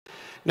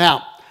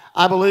Now,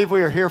 I believe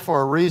we are here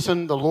for a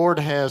reason. The Lord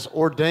has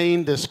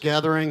ordained this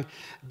gathering.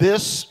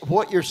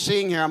 What you're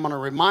seeing here, I'm going to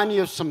remind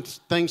you of some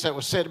things that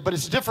was said, but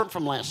it's different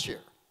from last year.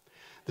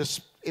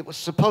 It was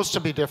supposed to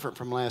be different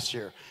from last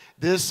year.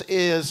 This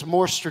is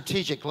more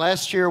strategic.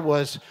 Last year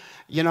was,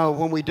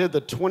 when we did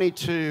the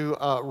 22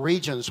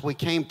 regions, we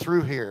came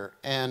through here,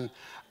 and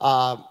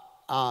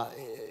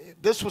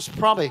this was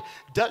probably,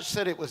 Dutch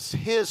said it was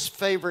his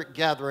favorite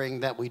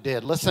gathering that we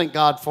did. Let's thank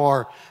God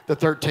for the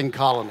 13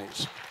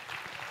 colonies.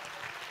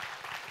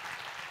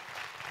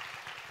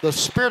 The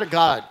Spirit of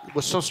God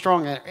was so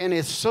strong, and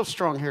it's so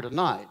strong here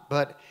tonight,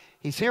 but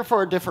He's here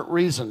for a different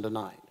reason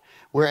tonight.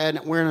 We're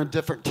in a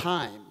different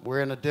time.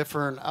 We're in a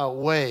different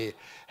way.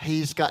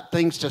 He's got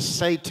things to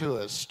say to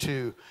us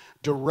to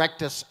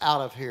direct us out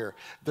of here.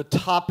 The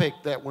topic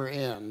that we're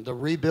in, the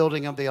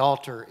rebuilding of the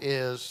altar,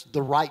 is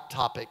the right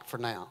topic for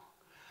now.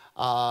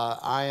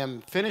 I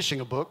am finishing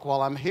a book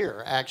while I'm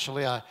here.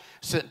 Actually, I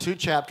sent 2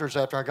 chapters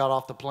after I got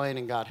off the plane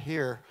and got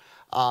here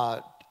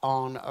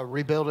on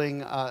rebuilding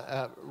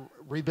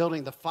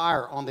the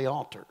fire on the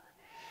altar.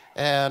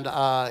 And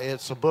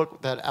it's a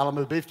book that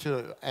Alamu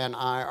Biftu and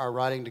I are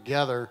writing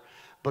together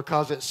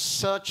because it's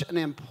such an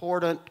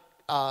important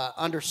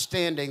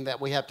understanding that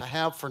we have to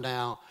have for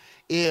now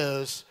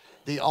is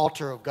the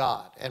altar of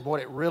God and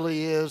what it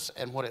really is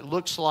and what it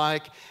looks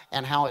like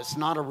and how it's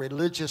not a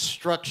religious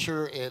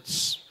structure.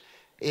 It's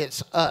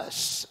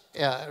us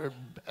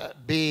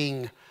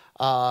being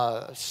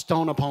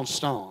stone upon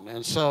stone.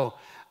 And so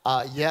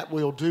yet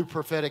we'll do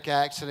prophetic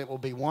acts and it will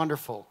be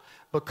wonderful,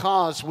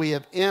 because we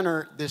have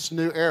entered this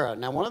new era.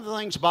 Now, one of the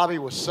things Bobby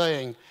was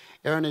saying,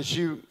 Aaron, as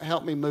you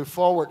help me move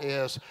forward,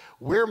 is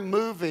we're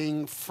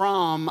moving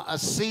from a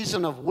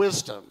season of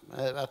wisdom,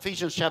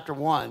 Ephesians chapter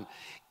 1,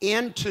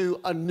 into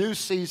a new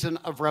season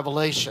of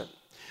revelation.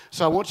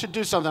 So I want you to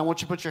do something. I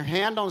want you to put your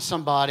hand on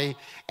somebody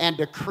and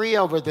decree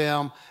over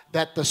them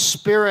that the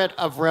spirit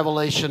of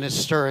revelation is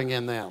stirring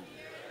in them.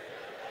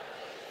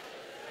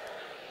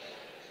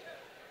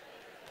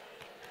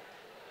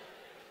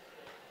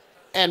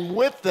 And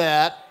with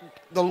that,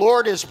 the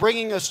Lord is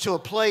bringing us to a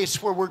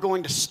place where we're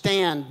going to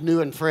stand new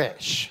and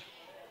fresh.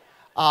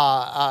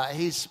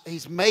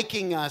 He's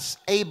making us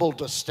able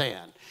to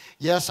stand.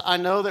 Yes, I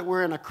know that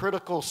we're in a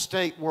critical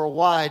state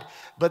worldwide,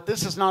 but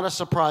this is not a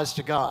surprise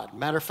to God.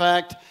 Matter of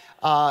fact,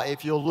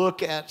 if you'll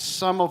look at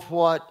some of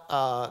what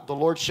the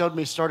Lord showed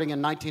me starting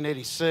in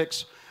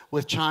 1986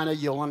 with China,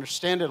 you'll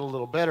understand it a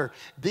little better.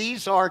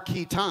 These are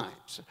key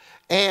times.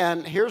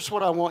 And here's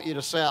what I want you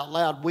to say out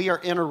loud. We are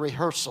in a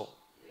rehearsal.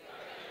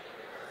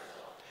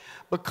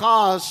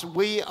 Because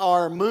we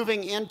are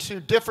moving into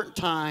different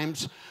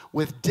times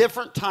with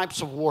different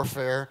types of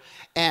warfare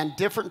and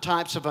different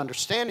types of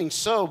understanding.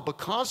 So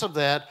because of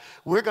that,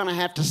 we're going to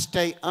have to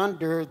stay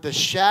under the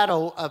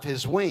shadow of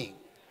His wing.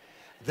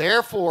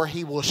 Therefore,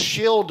 He will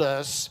shield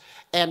us,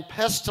 and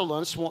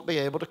pestilence won't be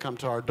able to come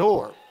to our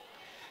door.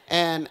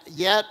 And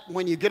yet,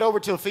 when you get over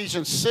to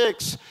Ephesians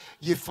 6,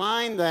 you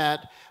find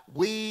that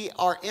we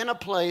are in a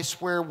place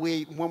where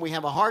when we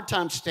have a hard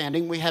time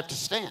standing, we have to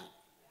stand.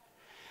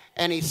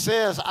 And He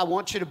says, I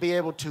want you to be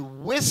able to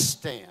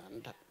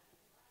withstand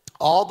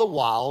all the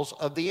wiles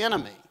of the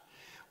enemy.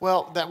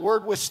 Well, that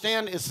word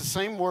withstand is the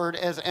same word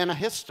as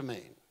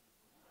antihistamine.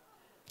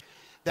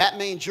 That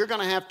means you're going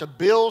to have to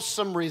build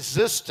some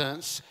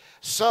resistance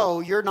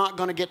so you're not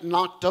going to get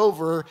knocked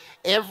over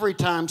every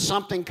time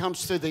something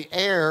comes through the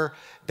air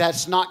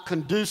that's not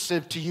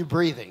conducive to you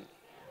breathing.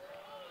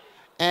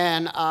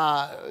 And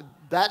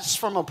that's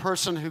from a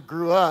person who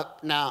grew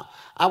up. Now,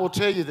 I will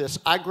tell you this.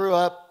 I grew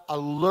up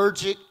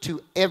allergic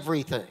to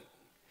everything.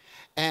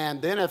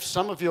 And then if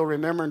some of you will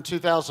remember in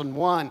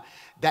 2001,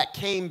 that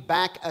came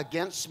back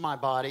against my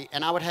body,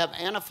 and I would have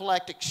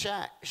anaphylactic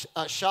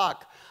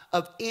shock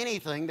of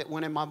anything that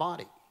went in my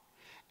body.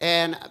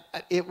 And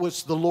it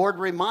was the Lord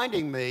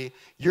reminding me,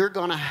 you're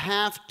going to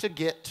have to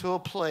get to a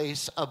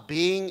place of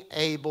being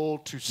able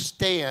to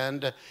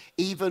stand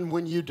even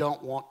when you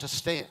don't want to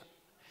stand.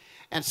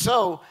 And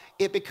so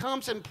it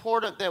becomes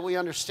important that we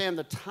understand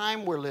the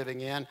time we're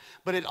living in,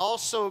 but it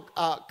also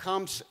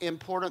becomes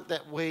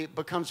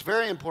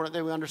very important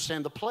that we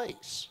understand the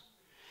place.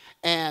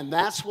 And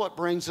that's what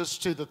brings us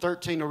to the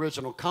 13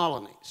 original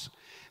colonies.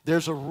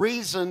 There's a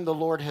reason the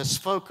Lord has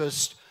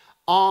focused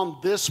on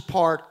this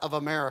part of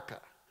America,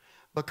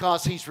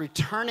 because He's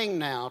returning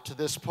now to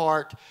this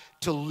part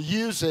to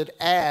use it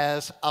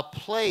as a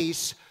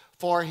place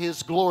for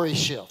His glory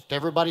shift.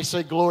 Everybody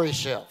say glory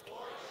shift.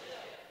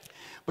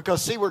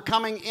 Because, see, we're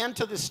coming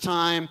into this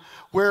time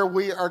where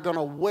we are going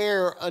to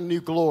wear a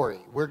new glory.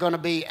 We're going to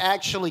be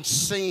actually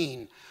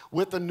seen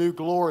with a new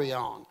glory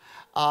on.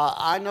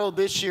 I know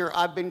this year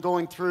I've been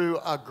going through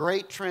a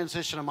great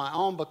transition of my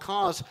own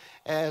because,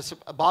 as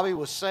Bobby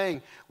was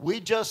saying, we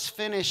just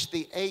finished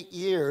the 8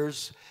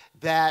 years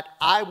that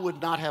I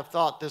would not have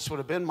thought this would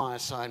have been my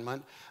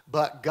assignment,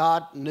 but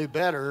God knew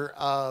better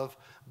of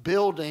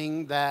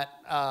building that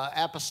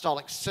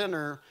apostolic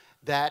center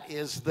that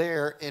is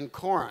there in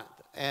Corinth,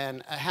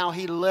 and how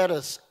He led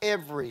us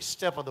every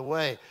step of the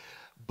way.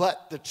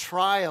 but the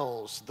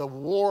trials, the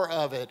war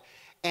of it,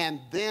 and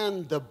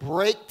then the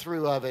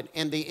breakthrough of it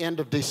in the end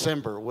of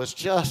December was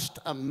just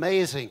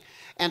amazing.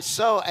 And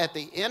so at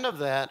the end of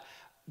that,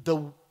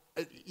 8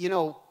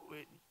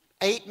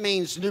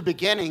 means new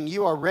beginning.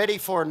 You are ready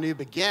for a new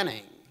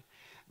beginning,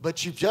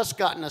 but you've just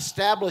gotten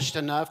established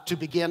enough to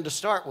begin to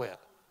start with.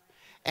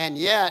 And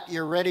yet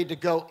you're ready to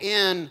go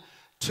in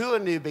to a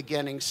new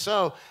beginning.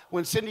 So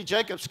when Cindy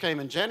Jacobs came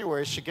in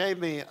January, she gave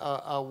me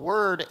a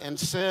word and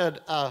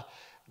said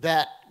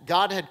that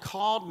God had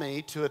called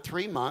me to a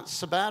 3-month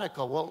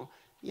sabbatical. Well,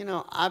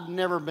 I've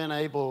never been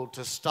able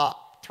to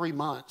stop 3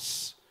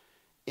 months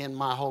in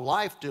my whole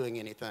life doing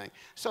anything.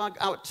 So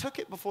I took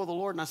it before the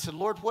Lord and I said,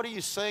 Lord, what are you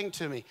saying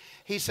to me?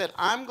 He said,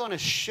 I'm going to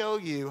show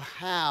you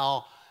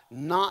how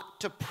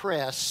not to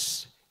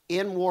press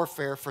in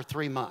warfare for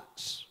 3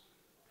 months.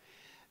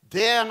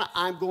 Then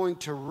I'm going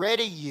to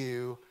ready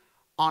you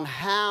on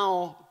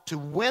how to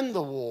win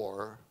the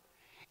war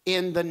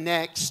in the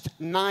next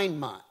 9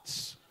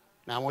 months.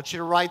 Now, I want you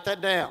to write that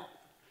down,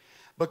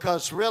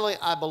 because really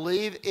I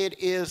believe it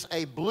is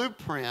a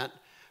blueprint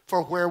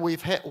for where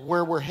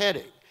we're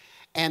heading.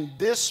 And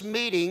this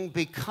meeting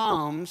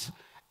becomes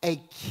a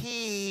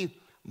key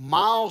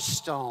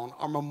milestone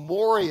or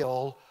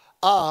memorial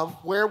of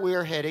where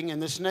we're heading in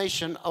this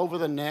nation over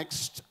the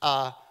next,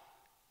 I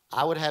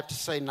would have to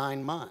say,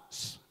 9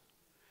 months.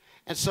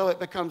 And so it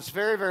becomes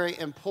very, very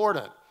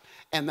important.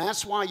 And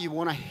that's why you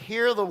want to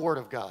hear the Word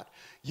of God.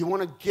 You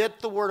want to get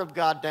the Word of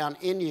God down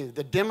in you.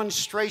 The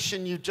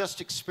demonstration you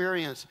just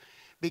experienced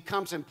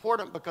becomes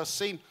important because,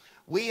 see,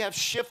 we have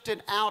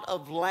shifted out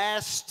of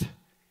last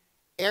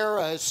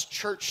era's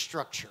church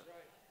structure.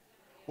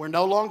 We're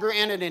no longer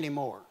in it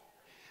anymore.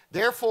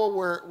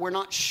 Therefore, we're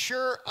not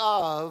sure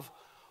of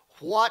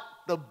what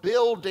the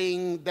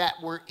building that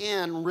we're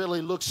in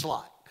really looks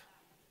like.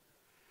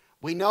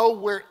 We know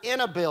we're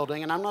in a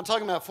building, and I'm not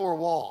talking about 4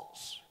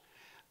 walls.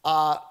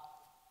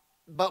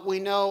 But we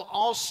know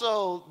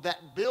also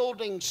that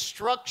building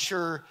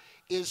structure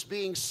is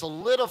being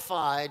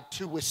solidified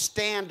to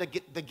withstand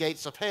the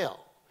gates of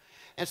hell.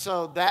 And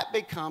so that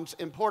becomes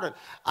important.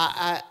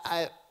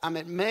 I'm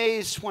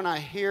amazed when I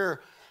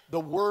hear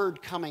the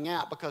word coming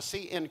out because,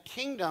 see, in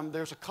kingdom,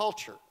 there's a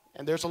culture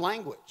and there's a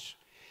language.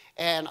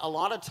 And a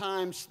lot of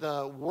times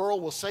the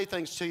world will say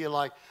things to you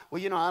like,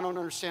 well, I don't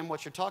understand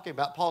what you're talking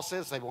about. Paul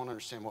says they won't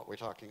understand what we're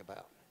talking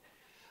about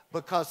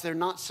because they're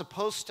not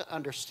supposed to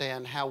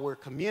understand how we're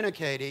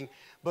communicating,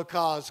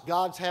 because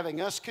God's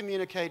having us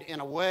communicate in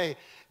a way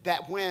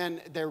that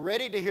when they're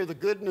ready to hear the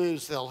good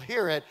news, they'll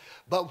hear it.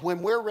 But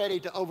when we're ready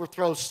to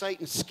overthrow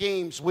Satan's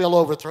schemes, we'll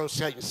overthrow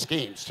Satan's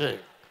schemes too.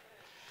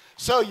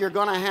 So you're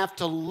going to have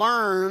to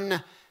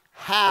learn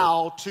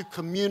how to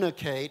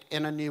communicate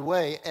in a new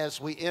way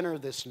as we enter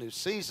this new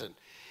season.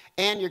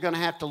 And you're going to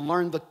have to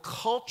learn the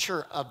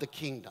culture of the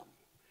kingdom.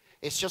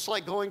 It's just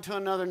like going to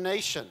another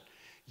nation.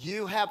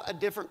 You have a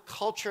different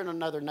culture in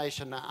another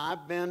nation. Now,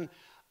 I've been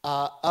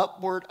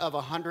upward of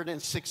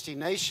 160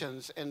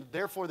 nations, and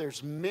therefore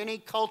there's many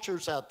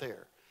cultures out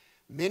there,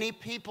 many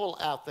people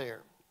out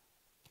there.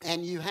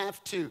 And you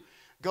have to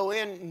go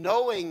in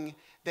knowing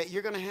that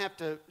you're going to have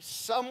to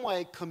some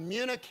way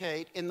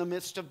communicate in the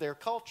midst of their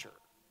culture.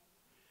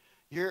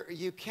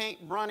 You can't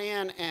run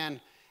in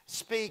and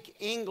speak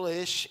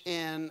English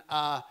in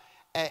a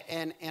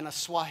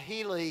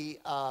Swahili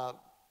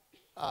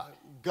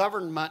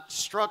government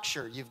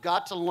structure. You've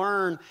got to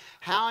learn,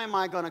 how am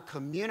I going to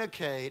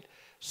communicate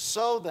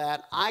so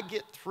that I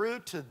get through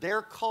to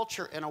their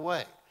culture in a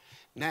way.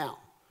 Now,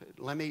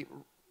 let me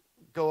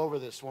go over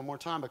this one more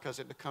time because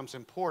it becomes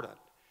important.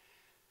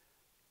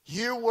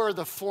 You were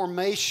the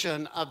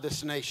formation of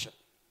this nation.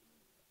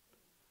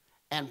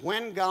 And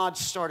when God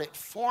started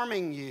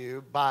forming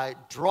you by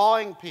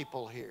drawing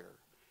people here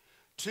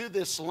to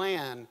this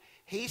land,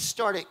 He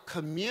started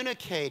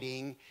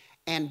communicating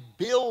and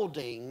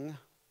building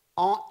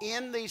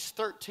in these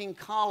 13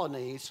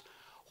 colonies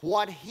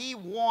what He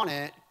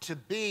wanted to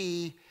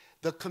be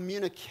the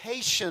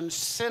communication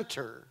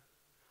center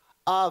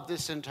of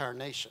this entire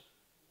nation.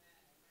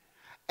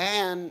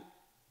 And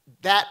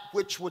that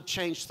which would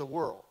change the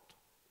world.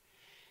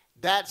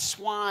 That's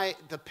why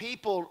the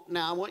people,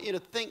 now I want you to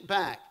think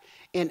back,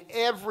 in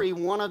every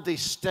one of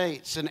these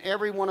states, in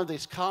every one of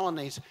these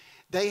colonies,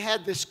 they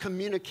had this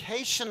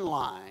communication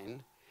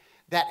line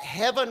that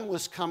heaven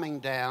was coming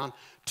down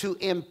to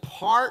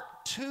impart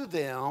to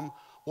them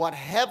what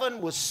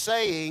heaven was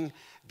saying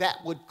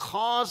that would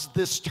cause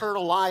this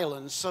Turtle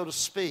Island, so to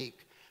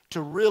speak,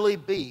 to really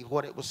be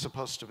what it was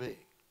supposed to be.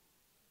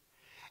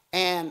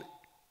 And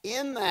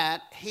in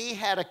that, He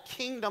had a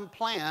kingdom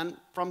plan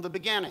from the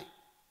beginning.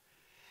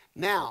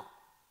 Now,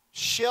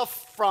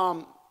 shift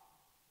from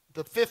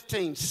the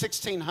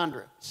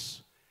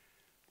 1600s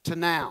to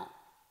now.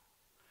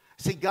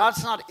 See,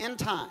 God's not in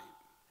time.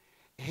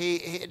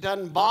 It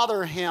doesn't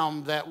bother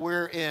Him that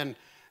we're in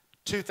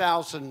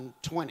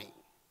 2020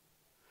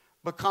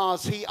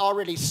 because He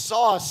already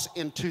saw us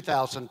in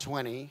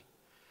 2020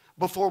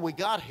 before we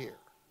got here.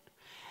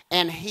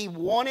 And He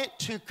wanted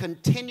to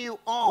continue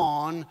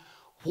on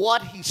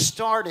what he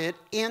started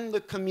in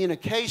the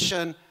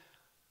communication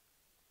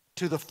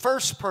to the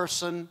first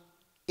person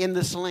in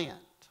this land.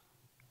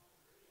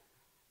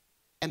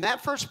 And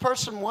that first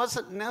person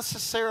wasn't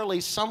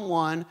necessarily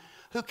someone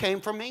who came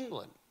from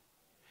England.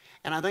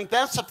 And I think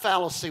that's a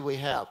fallacy we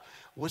have.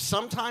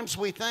 Sometimes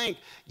we think,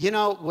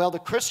 well, the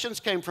Christians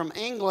came from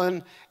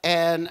England,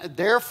 and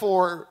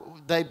therefore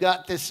they've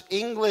got this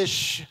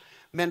English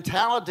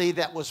mentality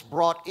that was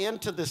brought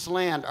into this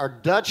land, or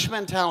Dutch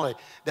mentality.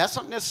 That's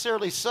not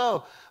necessarily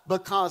so,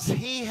 because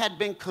he had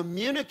been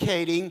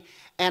communicating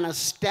and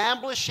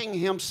establishing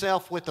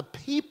himself with a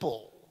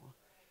people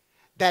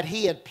that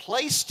he had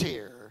placed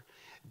here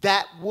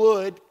that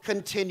would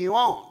continue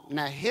on.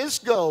 Now, his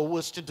goal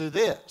was to do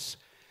this,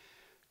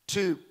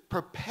 to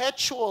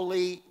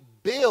perpetually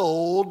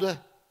build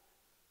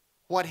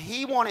what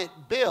he wanted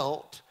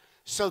built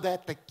so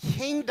that the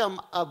kingdom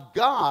of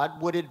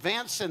God would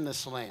advance in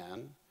this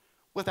land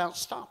without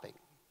stopping.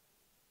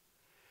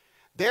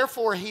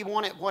 Therefore, he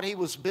wanted what he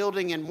was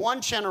building in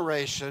one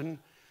generation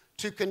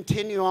to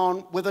continue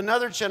on with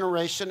another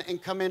generation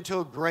and come into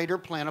a greater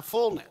plan of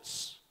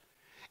fullness.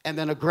 And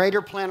then a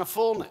greater plan of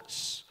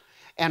fullness.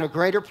 And a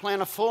greater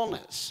plan of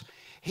fullness.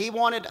 He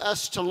wanted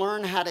us to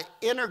learn how to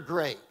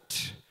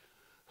integrate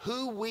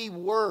who we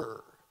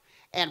were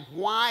and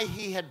why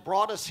he had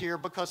brought us here,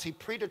 because he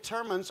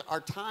predetermines our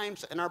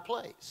times and our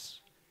place.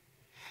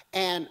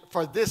 And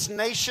for this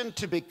nation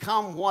to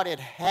become what it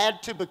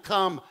had to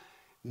become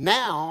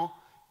now,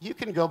 you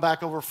can go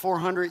back over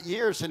 400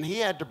 years, and he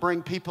had to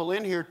bring people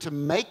in here to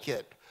make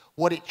it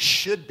what it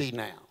should be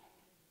now.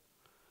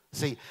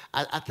 See,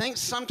 I think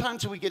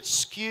sometimes we get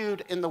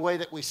skewed in the way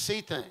that we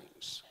see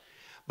things,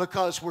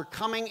 because we're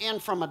coming in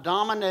from a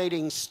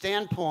dominating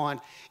standpoint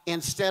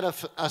instead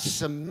of a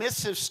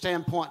submissive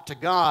standpoint to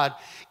God.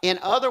 In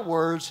other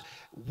words,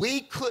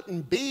 we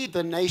couldn't be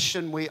the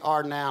nation we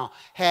are now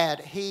had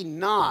he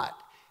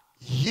not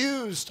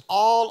used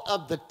all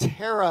of the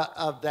terror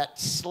of that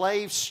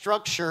slave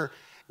structure.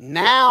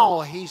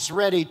 Now he's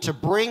ready to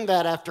bring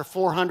that after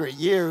 400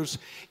 years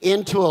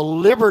into a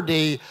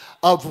liberty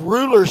of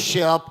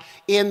rulership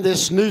in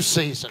this new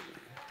season.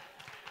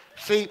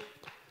 See,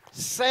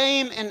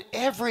 same in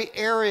every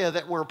area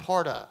that we're a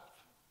part of.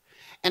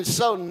 And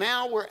so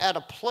now we're at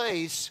a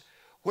place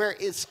where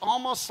it's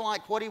almost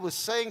like what he was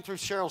saying through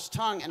Cheryl's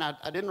tongue, and I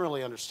didn't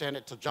really understand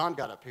it till John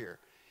got up here.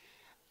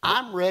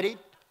 I'm ready,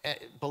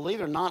 believe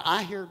it or not,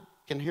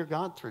 can hear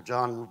God through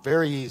John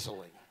very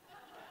easily.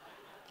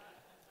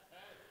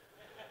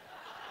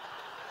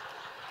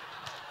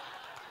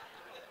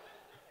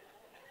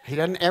 He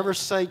doesn't ever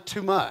say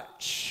too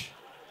much.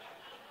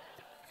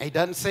 He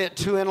doesn't say it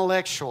too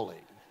intellectually.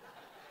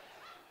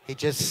 He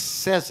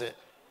just says it.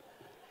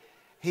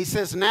 He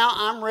says, now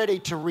I'm ready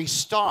to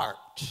restart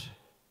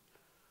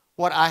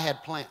what I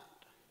had planned.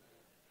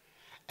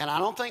 And I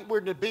don't think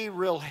we're to be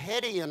real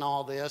heady in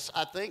all this.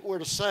 I think we're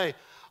to say,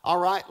 all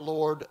right,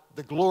 Lord,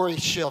 the glory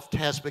shift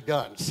has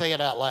begun. Say it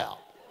out loud.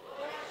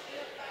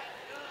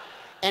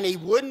 And he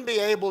wouldn't be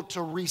able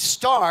to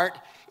restart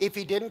if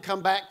he didn't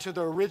come back to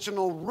the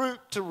original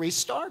route to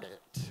restart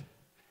it.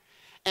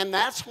 And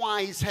that's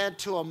why he's had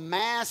to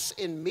amass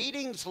in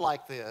meetings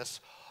like this,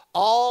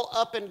 all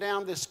up and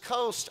down this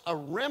coast, a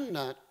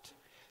remnant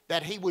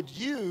that he would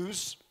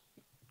use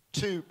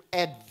to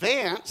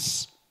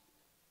advance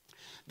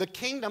the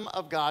kingdom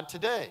of God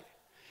today.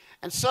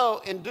 And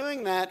so in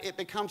doing that, it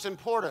becomes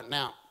important.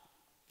 Now,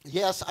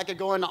 yes, I could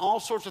go into all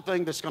sorts of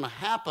things that's going to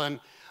happen,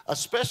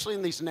 especially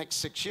in these next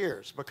 6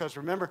 years. Because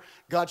remember,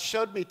 God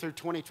showed me through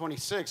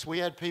 2026. We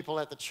had people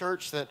at the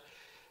church that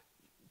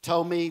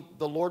told me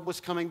the Lord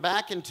was coming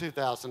back in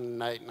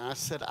 2008. And I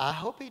said, I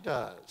hope he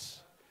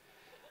does.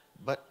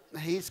 But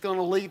he's going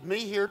to leave me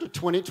here to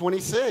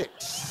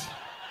 2026.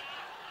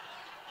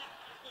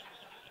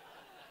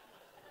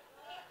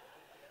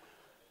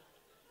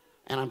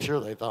 And I'm sure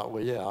they thought,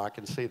 well, yeah, I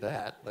can see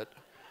that.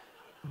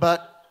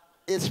 But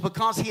it's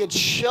because he had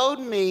showed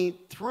me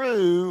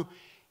through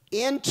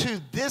into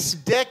this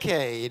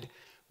decade,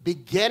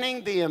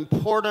 beginning the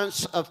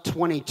importance of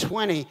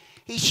 2020.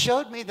 He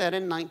showed me that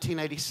in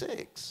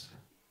 1986.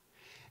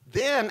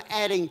 Then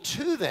adding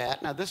to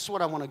that, now this is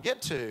what I want to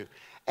get to,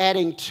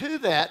 adding to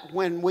that,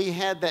 when we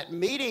had that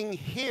meeting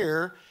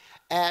here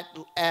at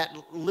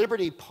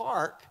Liberty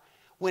Park,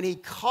 when he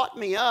caught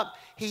me up,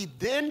 he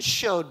then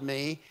showed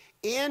me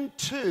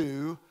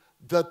into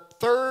the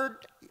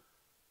third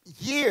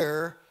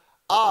year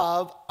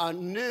of a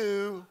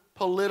new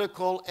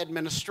political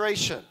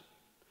administration.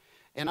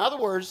 In other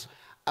words,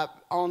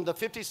 on the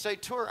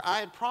 50-state tour, I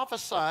had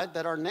prophesied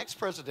that our next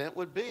president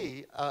would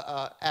be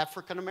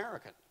African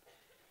American.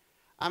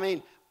 I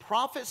mean,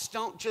 prophets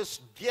don't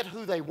just get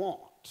who they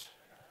want.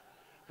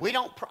 We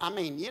don't,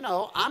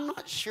 I'm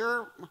not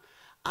sure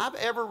I've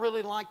ever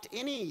really liked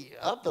any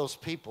of those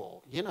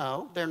people.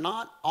 They're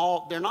not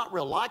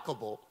real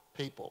likable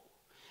people.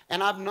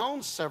 And I've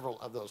known several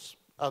of those,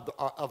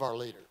 of our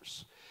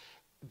leaders.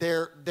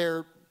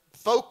 They're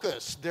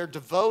focused, they're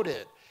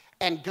devoted,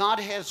 and God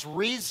has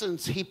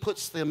reasons he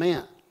puts them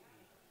in.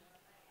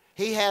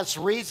 He has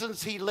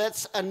reasons he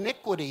lets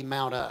iniquity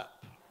mount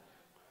up.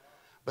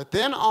 But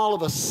then all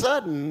of a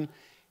sudden,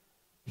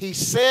 he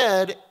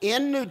said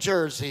in New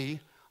Jersey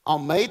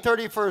on May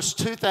 31st,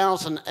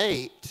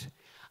 2008,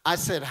 I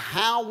said,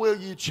 how will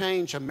you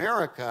change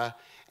America?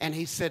 And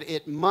he said,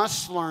 it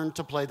must learn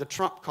to play the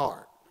trump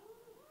card.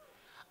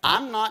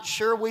 I'm not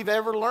sure we've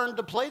ever learned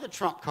to play the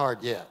trump card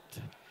yet.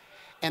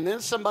 And then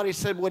somebody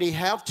said, would he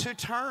have 2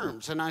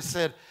 terms? And I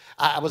said,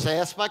 I was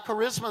asked by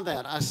Charisma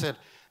that. I said,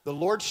 the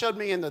Lord showed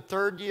me in the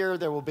 3rd year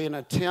there will be an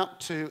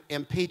attempt to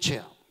impeach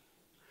him.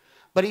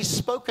 But he's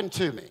spoken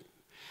to me.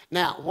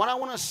 Now, what I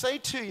want to say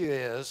to you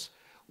is,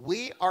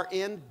 we are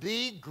in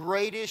the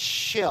greatest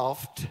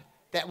shift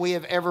that we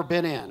have ever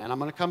been in. And I'm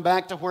going to come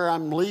back to where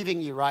I'm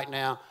leaving you right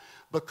now,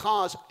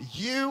 because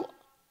you,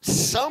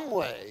 some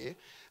way,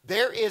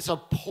 there is a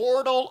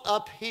portal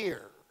up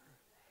here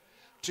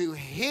to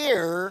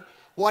hear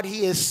what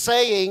he is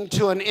saying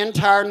to an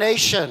entire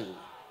nation.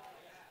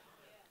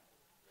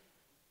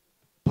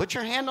 Put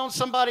your hand on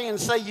somebody and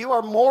say, you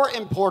are more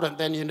important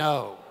than you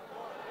know.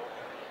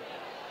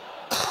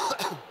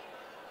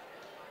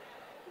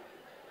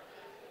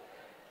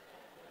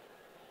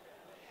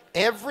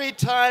 Every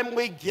time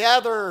we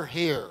gather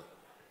here,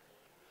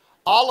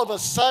 all of a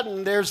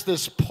sudden there's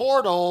this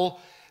portal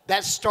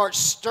that starts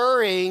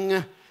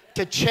stirring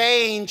to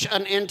change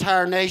an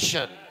entire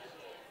nation.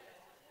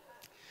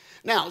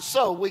 Now,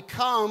 so we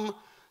come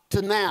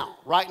to now,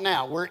 right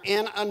now. We're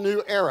in a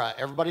new era.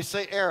 Everybody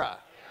say era.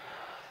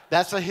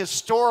 That's a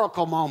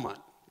historical moment.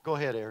 Go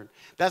ahead, Aaron.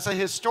 That's a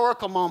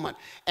historical moment.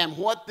 And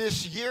what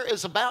this year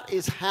is about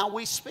is how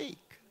we speak.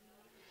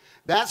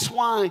 That's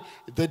why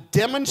the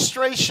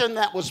demonstration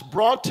that was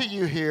brought to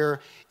you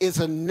here is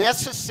a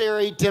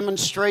necessary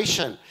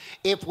demonstration.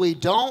 If we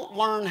don't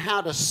learn how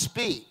to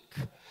speak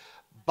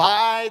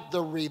by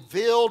the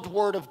revealed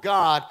Word of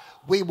God,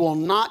 we will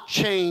not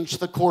change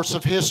the course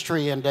of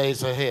history in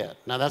days ahead.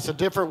 Now, that's a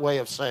different way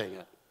of saying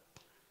it.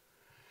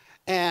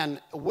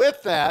 And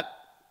with that,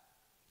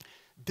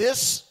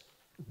 this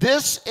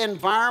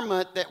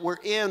environment that we're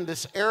in,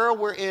 this era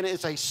we're in,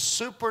 is a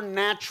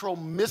supernatural,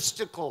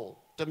 mystical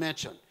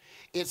dimension.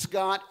 It's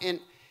got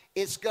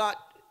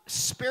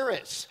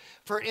spirits.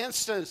 For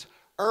instance,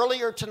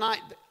 earlier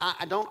tonight,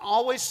 I don't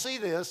always see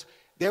this,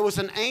 there was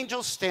an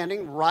angel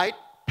standing right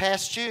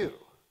past you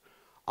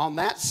on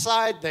that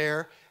side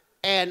there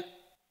and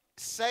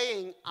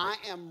saying, I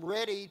am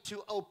ready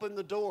to open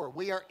the door.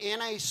 We are in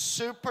a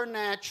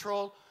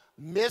supernatural,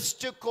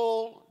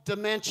 mystical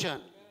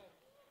dimension.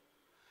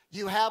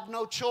 You have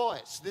no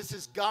choice. This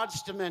is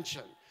God's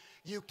dimension.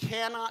 You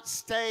cannot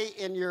stay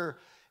in your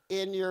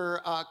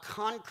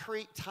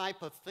concrete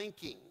type of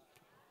thinking.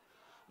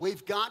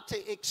 We've got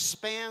to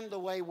expand the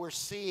way we're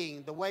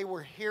seeing, the way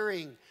we're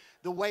hearing,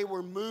 the way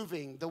we're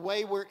moving, the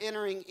way we're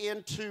entering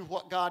into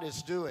what God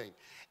is doing.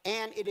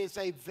 And it is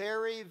a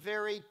very,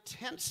 very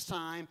tense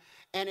time,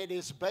 and it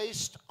is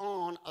based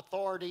on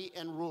authority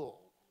and rule.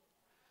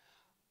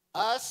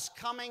 Us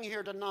coming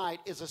here tonight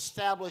is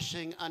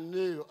establishing a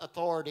new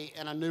authority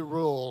and a new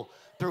rule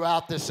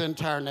throughout this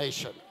entire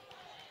nation.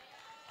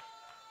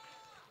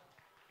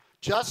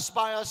 Just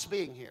by us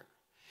being here.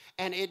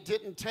 And it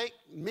didn't take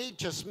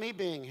just me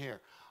being here,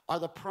 or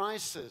the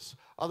Prices,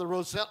 or the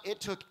Roselle. It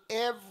took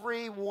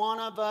every one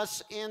of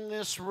us in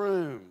this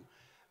room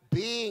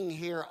being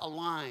here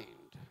aligned.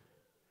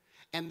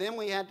 And then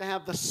we had to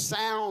have the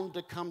sound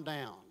to come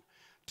down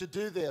to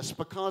do this,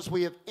 because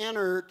we have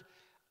entered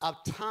a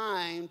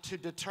time to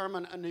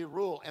determine a new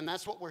rule. And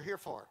that's what we're here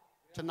for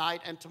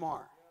tonight and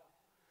tomorrow.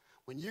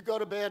 When you go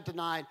to bed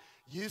tonight,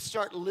 you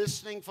start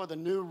listening for the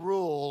new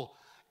rule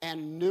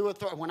and new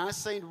authority. When I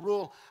say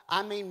rule,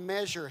 I mean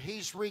measure.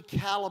 He's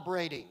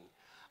recalibrating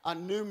a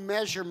new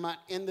measurement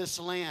in this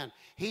land.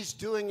 He's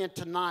doing it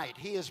tonight.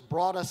 He has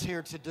brought us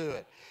here to do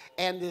it.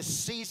 And this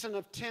season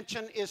of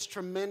tension is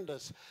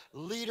tremendous.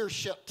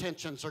 Leadership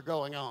tensions are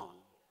going on.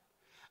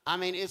 I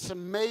mean, it's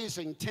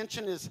amazing.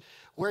 Tension is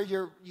where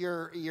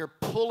you're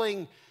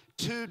pulling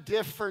 2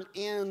 different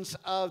ends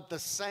of the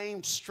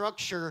same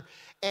structure,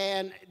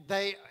 and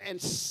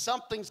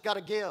something's got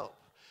to give.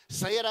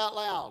 Say it out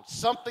loud.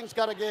 Something's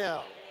got to give.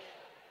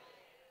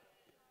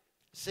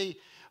 See,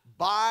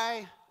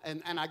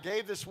 and I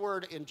gave this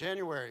word in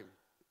January.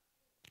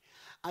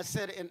 I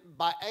said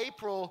by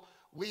April,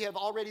 we have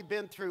already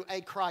been through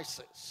a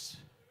crisis.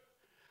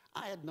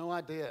 I had no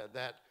idea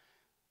that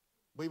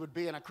we would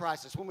be in a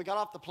crisis. When we got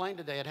off the plane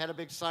today, it had a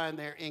big sign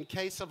there, in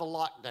case of a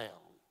lockdown,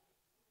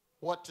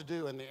 what to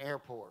do in the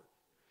airport.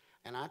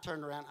 And I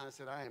turned around and I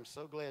said, I am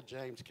so glad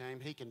James came.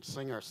 He can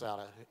sing us out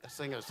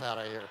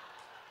of here.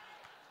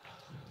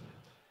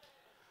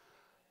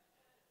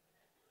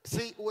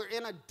 See, we're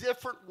in a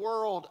different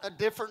world, a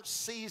different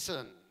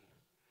season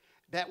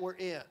that we're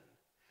in.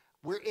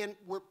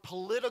 We're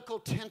political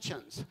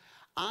tensions.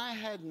 I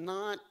had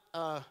not,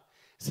 I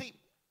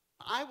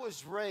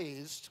was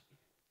raised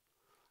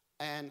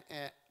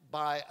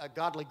by a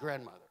godly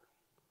grandmother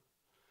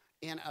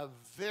in a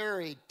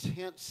very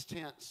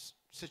tense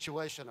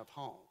situation of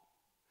home.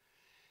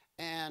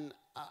 And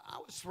I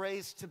was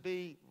raised to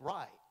be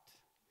right.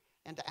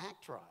 and to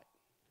act right.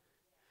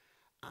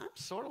 I'm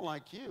sort of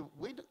like you.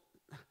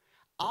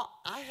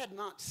 I had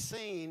not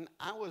seen,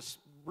 I was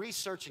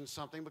researching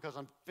something because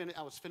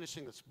I was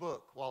finishing this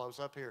book while I was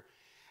up here.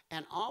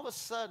 And all of a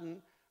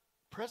sudden,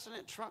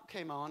 President Trump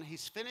came on.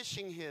 He's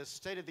finishing his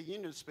State of the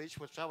Union speech,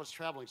 which I was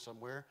traveling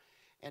somewhere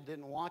and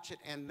didn't watch it.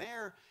 And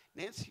there,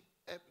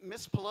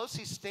 Miss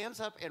Pelosi stands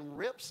up and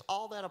rips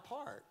all that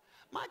apart.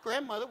 My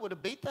grandmother would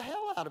have beat the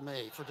hell out of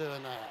me for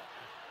doing that.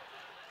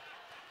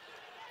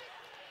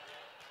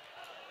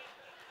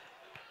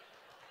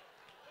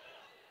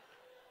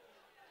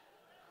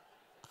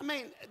 I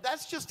mean,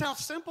 that's just how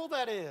simple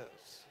that is.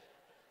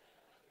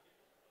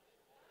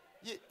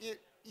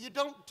 You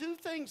don't do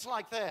things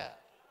like that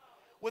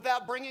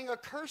without bringing a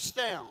curse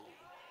down.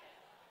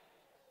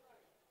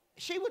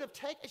 She would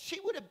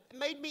have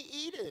made me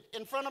eat it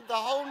in front of the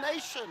whole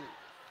nation.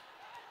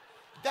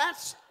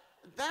 That's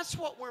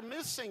what we're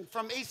missing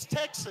from East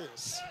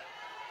Texas.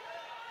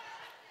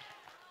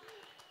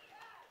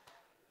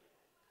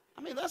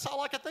 I mean, that's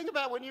all I could think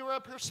about when you were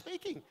up here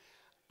speaking.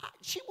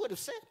 She would have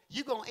said,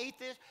 "You gonna eat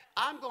this?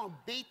 I'm gonna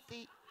beat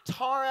the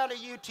tar out of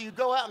you till you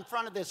go out in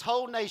front of this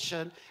whole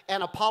nation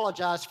and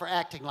apologize for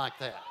acting like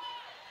that."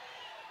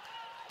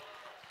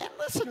 And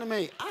listen to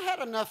me, I had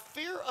enough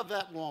fear of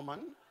that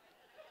woman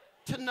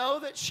to know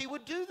that she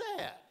would do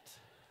that.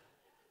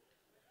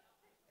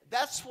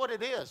 That's what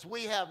it is.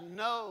 We have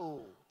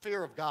no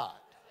fear of God.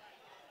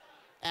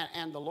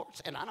 And the Lord,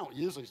 and I don't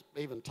usually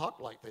even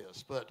talk like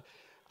this, but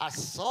I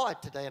saw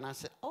it today and I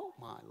said, "Oh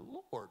my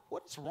Lord,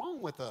 what's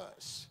wrong with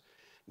us?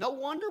 No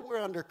wonder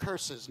we're under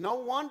curses. No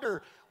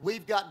wonder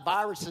we've got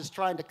viruses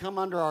trying to come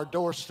under our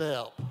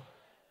doorstep."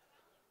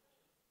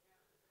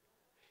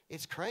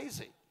 It's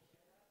crazy.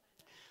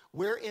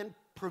 We're in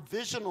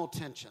provisional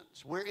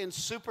tensions. We're in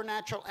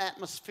supernatural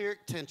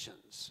atmospheric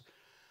tensions.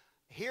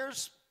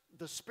 Here's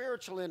the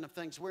spiritual end of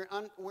things. We're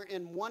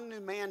in one new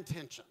man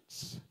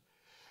tensions.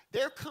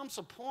 There comes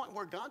a point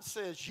where God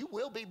says, "You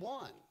will be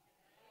one.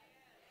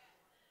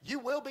 You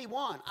will be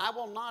one. I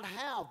will not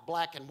have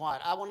black and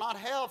white. I will not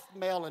have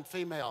male and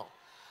female.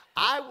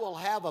 I will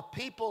have a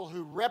people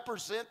who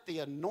represent the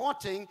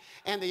anointing,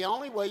 and the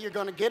only way you're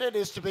going to get it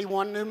is to be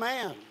one new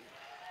man."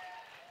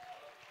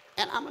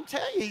 And I'm going to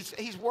tell you,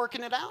 he's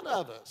working it out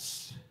of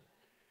us.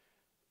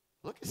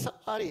 Look at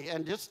somebody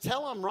and just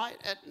tell him,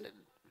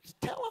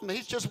 tell him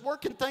he's just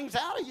working things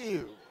out of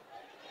you.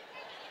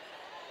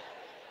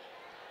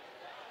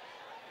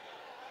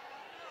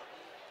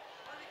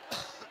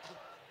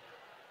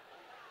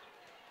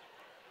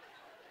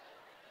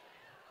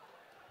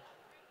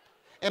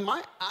 And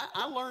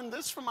I learned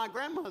this from my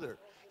grandmother.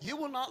 You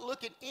will not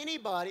look at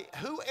anybody,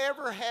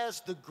 whoever has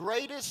the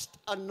greatest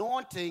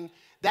anointing,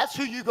 that's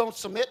who you're going to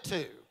submit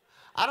to.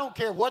 I don't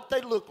care what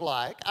they look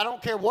like. I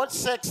don't care what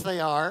sex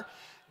they are.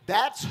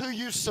 That's who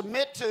you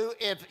submit to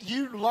if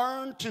you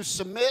learn to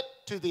submit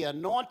to the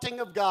anointing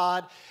of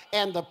God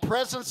and the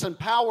presence and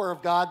power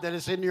of God that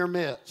is in your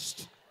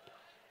midst.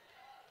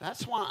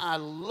 That's why I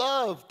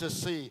love to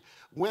see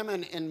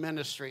women in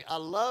ministry. I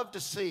love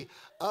to see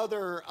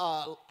other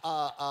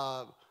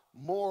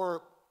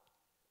more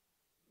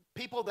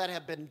people that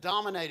have been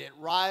dominated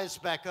rise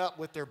back up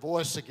with their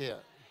voice again.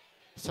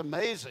 It's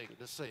amazing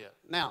to see it.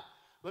 Now,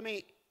 let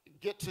me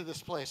get to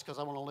this place because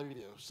I want to leave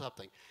you with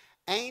something.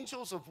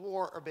 Angels of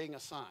war are being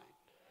assigned.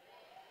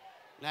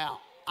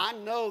 Now, I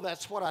know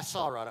that's what I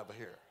saw right over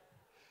here.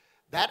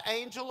 That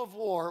angel of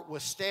war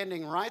was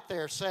standing right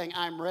there saying,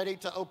 "I'm ready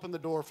to open the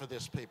door for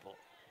this people."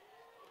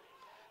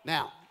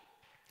 Now,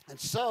 and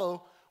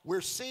so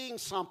we're seeing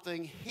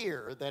something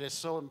here that is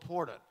so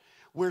important.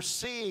 We're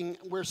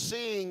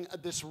seeing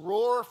this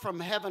roar from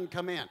heaven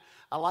come in.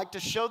 I like to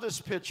show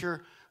this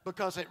picture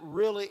because it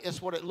really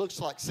is what it looks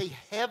like. See,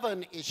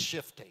 heaven is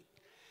shifting.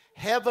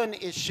 Heaven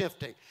is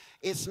shifting.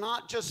 It's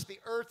not just the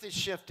earth is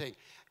shifting.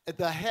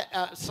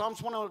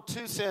 Psalms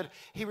 102 said,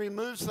 "He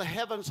removes the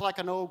heavens like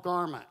an old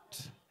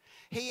garment."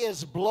 He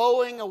is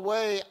blowing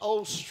away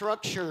old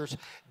structures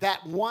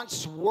that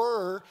once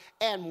were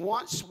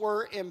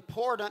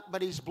important,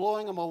 but he's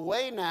blowing them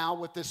away now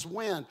with this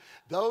wind.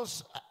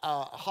 Those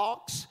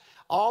hawks,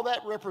 all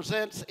that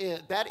represents,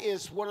 that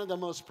is one of the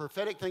most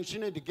prophetic things. You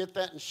need to get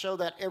that and show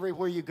that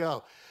everywhere you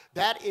go.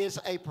 That is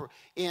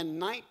in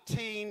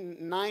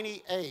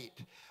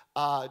 1998,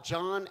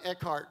 John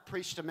Eckhart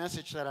preached a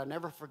message that I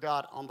never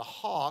forgot on the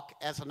hawk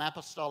as an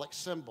apostolic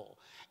symbol.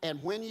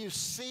 And when you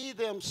see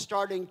them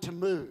starting to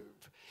move,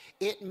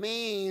 it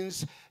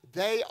means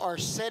they are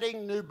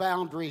setting new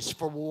boundaries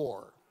for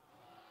war.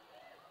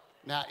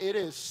 Now, it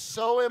is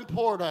so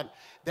important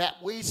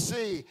that we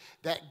see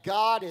that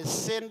God is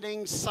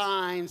sending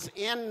signs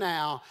in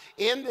now,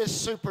 in this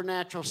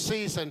supernatural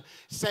season,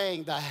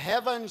 saying the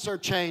heavens are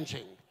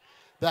changing.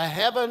 The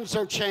heavens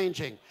are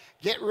changing.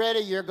 Get ready,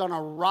 you're going to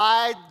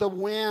ride the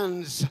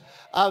winds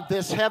of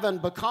this heaven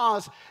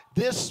because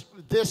this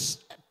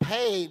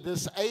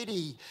this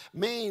 80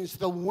 means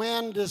the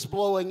wind is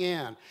blowing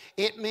in.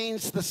 It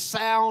means the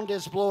sound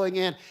is blowing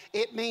in.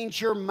 It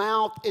means your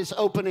mouth is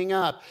opening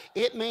up.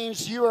 It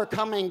means you are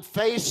coming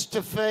face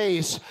to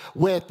face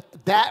with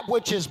that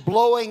which is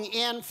blowing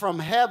in from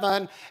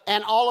heaven,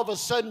 and all of a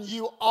sudden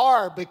you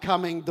are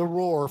becoming the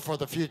roar for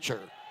the future.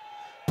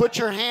 Put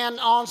your hand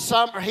on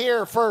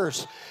here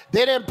first,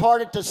 then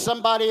impart it to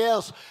somebody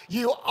else.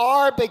 You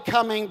are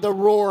becoming the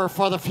roar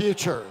for the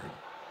future.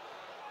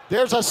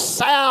 There's a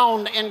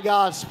sound in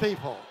God's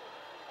people.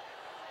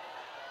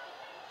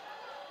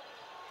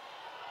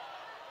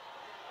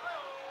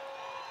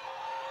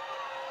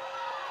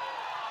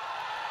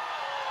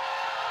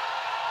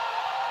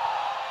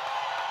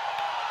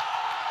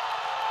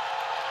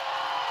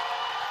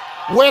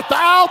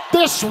 Without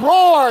this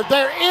roar,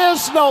 there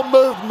is no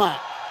movement.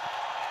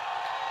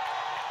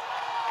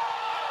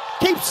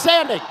 Keep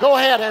standing. Go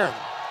ahead, Aaron.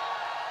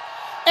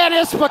 And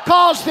it's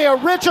because the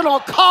original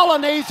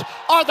colonies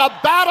are the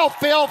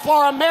battlefield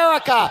for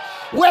America.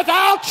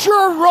 Without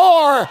your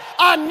roar,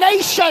 a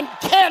nation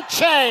can't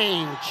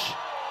change.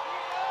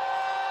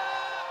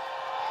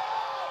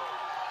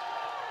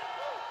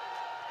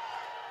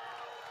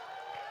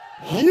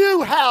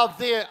 You have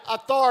the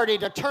authority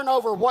to turn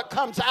over what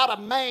comes out of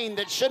Maine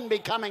that shouldn't be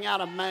coming out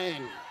of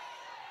Maine.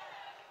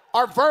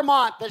 Or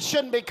Vermont that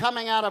shouldn't be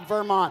coming out of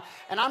Vermont.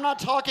 And I'm not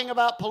talking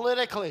about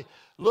politically.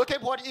 Look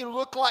at what you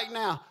look like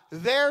now.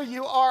 There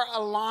you are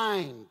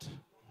aligned.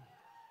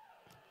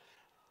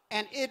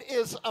 And it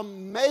is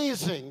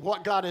amazing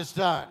what God has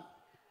done.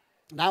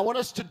 Now I want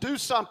us to do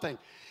something.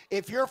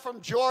 If you're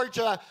from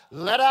Georgia,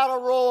 let out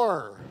a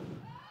roar.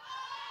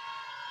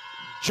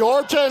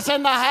 Georgia is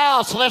in the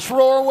house. Let's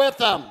roar with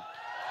them.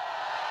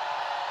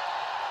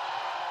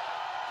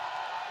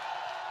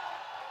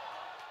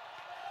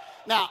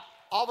 Now,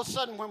 all of a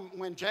sudden,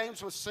 when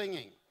James was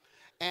singing,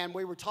 and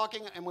we were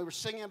talking and we were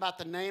singing about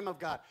the name of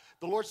God,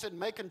 the Lord said,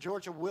 Macon,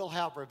 Georgia will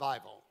have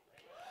revival.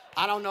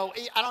 I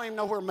don't even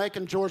know where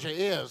Macon, Georgia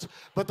is,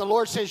 but the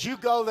Lord says, you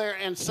go there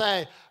and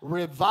say,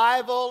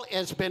 revival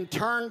has been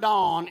turned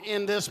on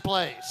in this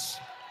place.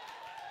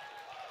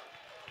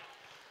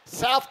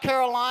 South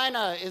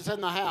Carolina is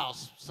in the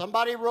house.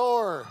 Somebody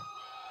roar.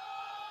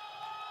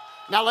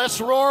 Now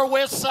let's roar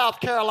with South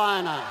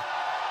Carolina.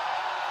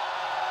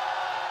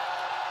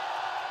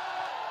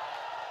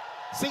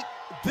 See,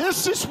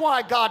 this is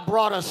why God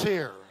brought us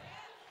here.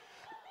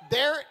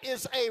 There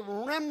is a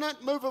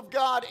remnant move of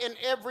God in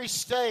every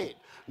state.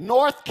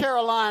 North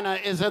Carolina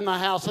is in the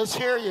house. Let's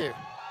hear you.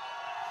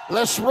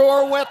 Let's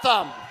roar with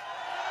them.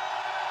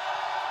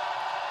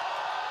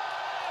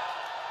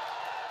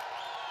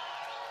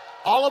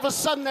 All of a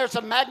sudden, there's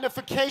a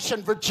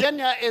magnification.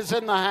 Virginia is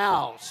in the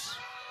house.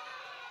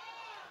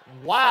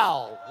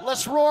 Wow.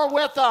 Let's roar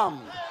with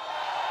them.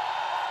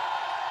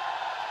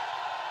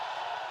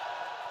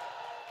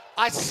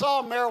 I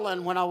saw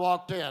Maryland when I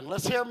walked in.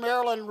 Let's hear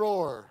Maryland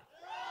roar.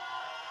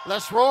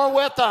 Let's roar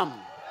with them.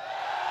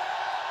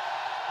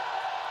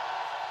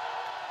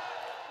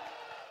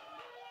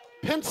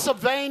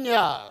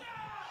 Pennsylvania.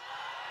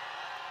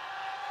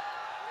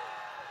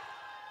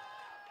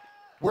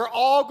 We're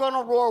all going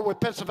to roar with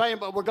Pennsylvania,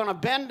 but we're going to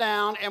bend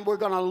down and we're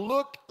going to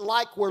look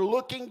like we're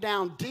looking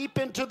down deep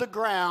into the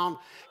ground,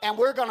 and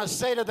we're going to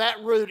say to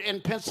that root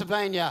in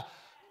Pennsylvania,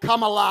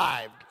 come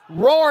alive.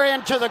 Roar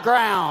into the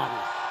ground.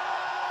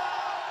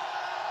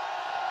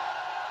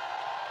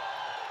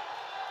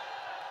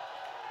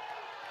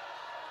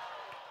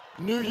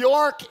 New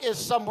York is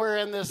somewhere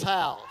in this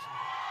house.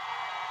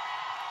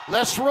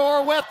 Let's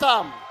roar with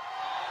them.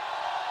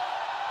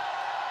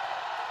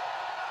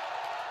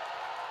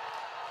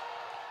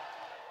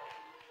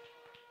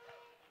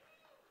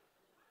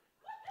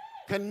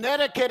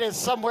 Connecticut is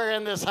somewhere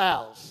in this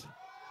house.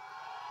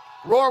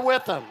 Roar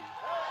with them.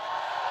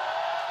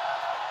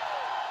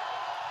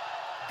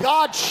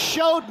 God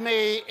showed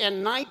me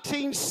in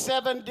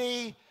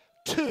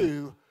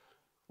 1972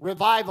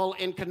 revival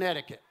in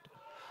Connecticut.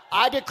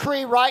 I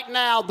decree right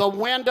now the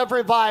wind of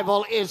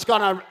revival is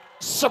going to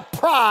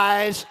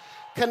surprise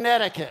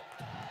Connecticut.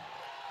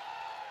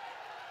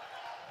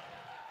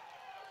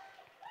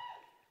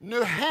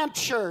 New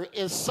Hampshire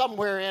is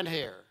somewhere in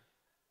here.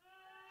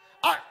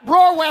 All right,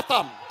 roar with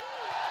them.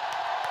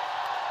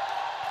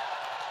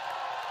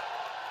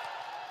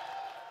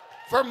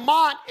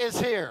 Vermont is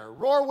here.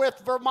 Roar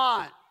with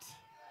Vermont.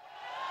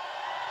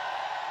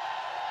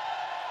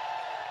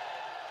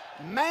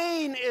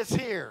 Maine is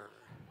here.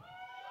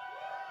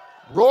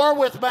 Roar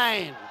with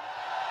Maine.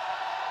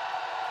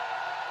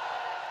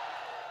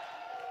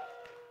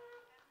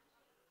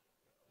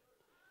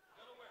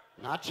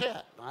 Not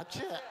yet, not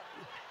yet.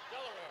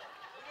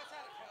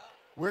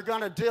 We're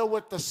going to deal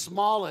with the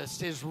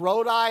smallest. Is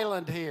Rhode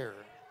Island here?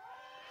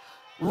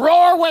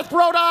 Roar with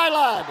Rhode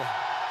Island.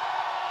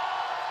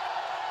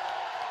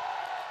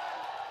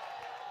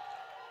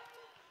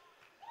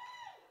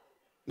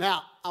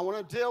 Now, I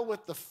want to deal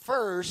with the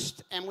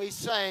first, and we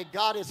say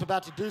God is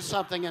about to do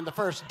something in the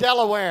first.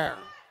 Delaware.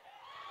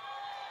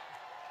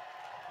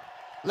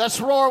 Let's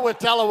roar with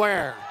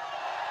Delaware.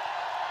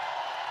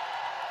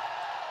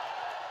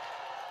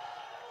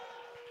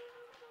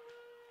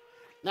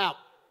 Now,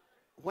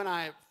 when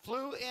I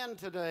flew in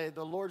today,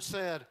 the Lord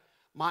said,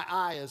 my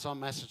eye is on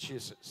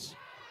Massachusetts.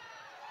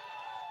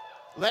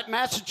 Let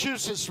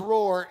Massachusetts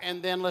roar,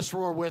 and then let's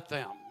roar with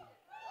them.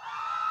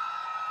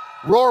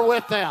 Roar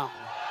with them.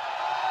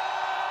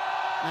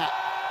 Now,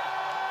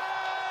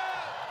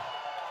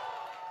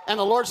 and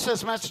the Lord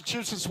says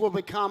Massachusetts will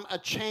become a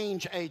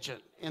change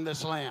agent in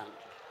this land.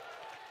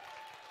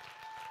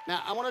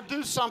 Now, I want to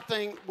do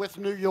something with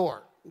New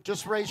York.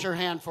 Just raise your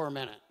hand for a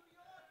minute.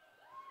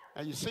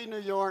 Now, you see New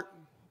York?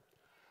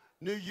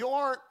 New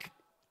York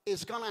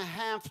is going to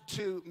have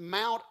to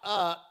mount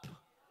up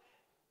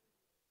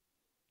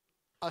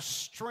a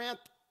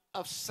strength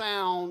of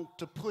sound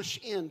to push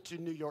into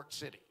New York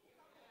City.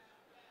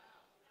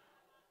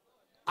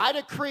 I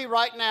decree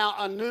right now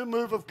a new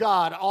move of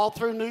God all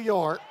through New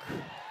York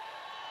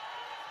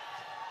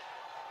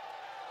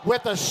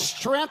with a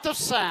strength of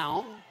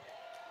sound,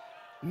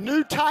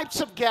 new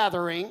types of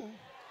gathering,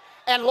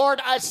 and Lord,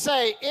 I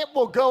say it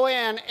will go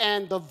in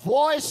and the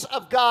voice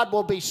of God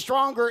will be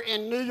stronger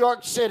in New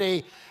York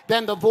City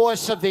than the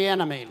voice of the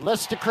enemy.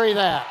 Let's decree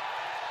that.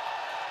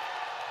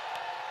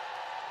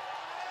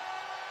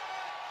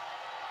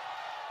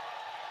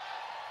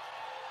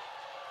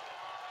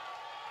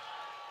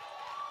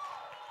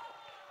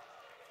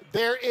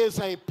 There is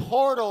a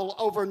portal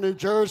over New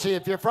Jersey.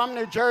 If you're from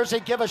New Jersey,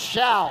 give a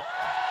shout.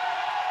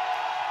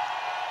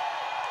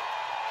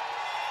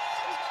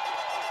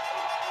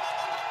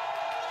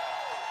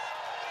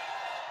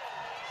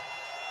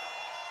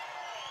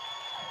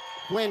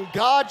 When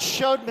God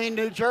showed me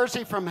New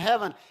Jersey from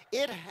heaven,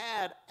 it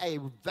had a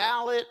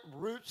valid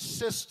root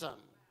system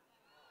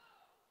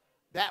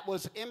that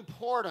was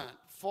important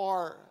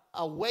for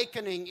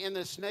awakening in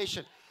this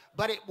nation.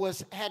 But it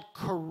had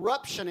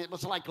corruption. It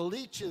was like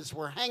leeches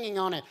were hanging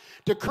on it.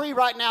 Decree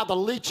right now the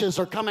leeches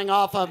are coming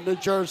off of New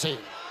Jersey.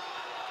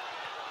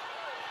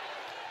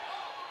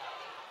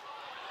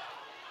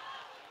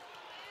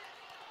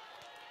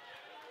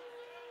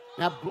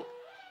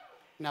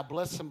 Now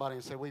bless somebody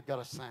and say, we've got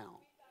a sound.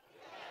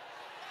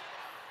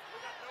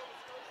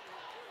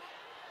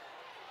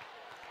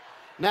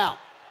 Now,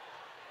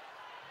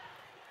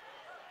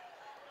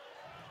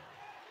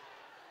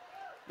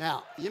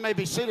 you may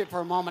be seated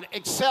for a moment,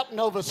 except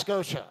Nova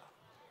Scotia.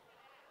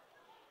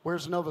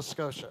 Where's Nova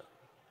Scotia?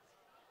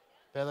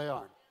 There they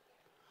are.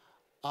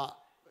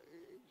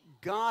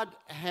 God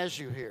has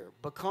you here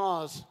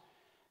because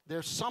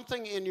there's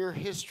something in your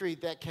history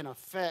that can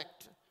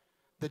affect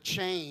the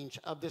change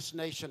of this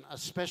nation,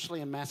 especially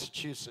in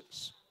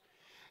Massachusetts.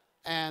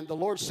 And the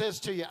Lord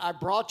says to you, I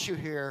brought you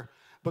here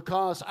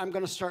because I'm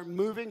going to start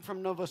moving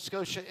from Nova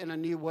Scotia in a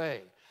new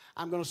way.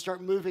 I'm going to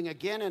start moving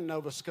again in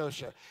Nova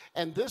Scotia.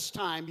 And this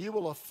time you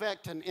will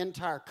affect an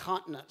entire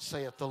continent,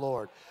 saith the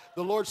Lord.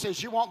 The Lord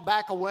says you won't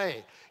back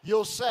away.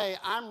 You'll say,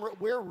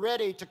 we're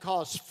ready to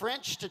cause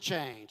French to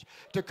change,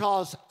 to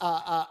cause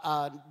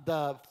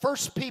the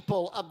first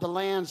people of the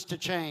lands to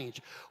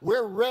change.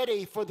 We're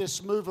ready for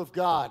this move of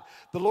God.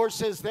 The Lord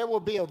says there will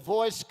be a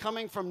voice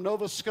coming from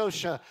Nova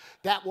Scotia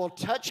that will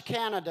touch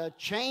Canada,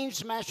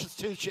 change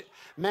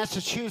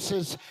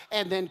Massachusetts,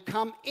 and then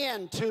come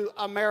into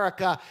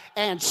America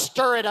and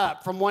stir it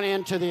up from one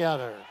end to the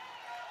other.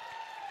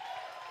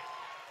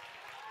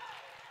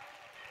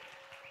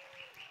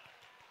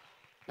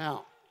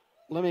 Now,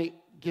 let me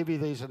give you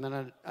these, and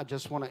then I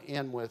just want to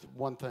end with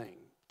one thing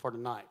for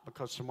tonight,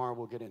 because tomorrow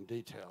we'll get in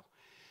detail.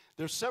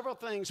 There's several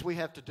things we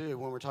have to do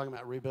when we're talking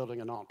about rebuilding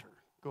an altar.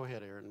 Go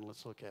ahead, Aaron, and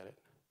let's look at it.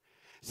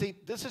 See,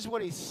 this is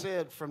what he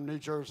said from New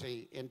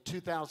Jersey in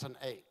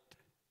 2008.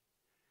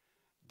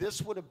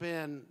 This would have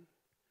been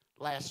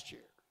last year.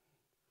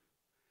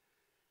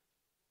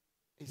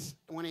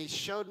 When he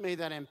showed me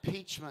that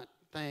impeachment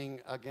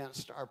thing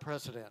against our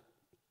president,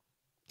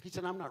 he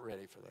said, I'm not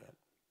ready for that.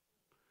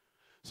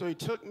 So he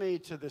took me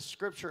to this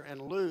scripture in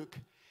Luke,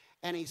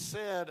 and he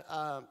said,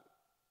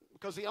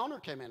 because the owner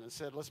came in and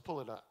said, let's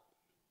pull it up.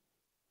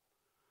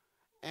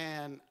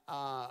 And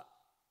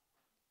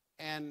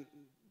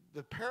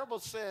the parable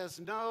says,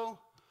 no,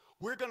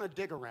 we're going to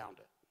dig around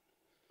it.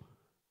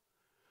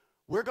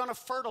 We're going to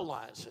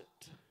fertilize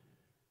it.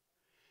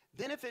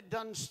 Then if it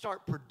doesn't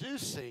start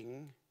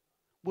producing,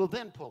 we'll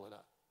then pull it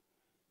up.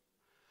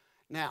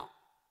 Now,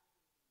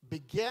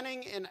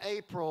 beginning in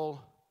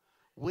April,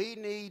 we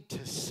need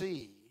to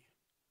see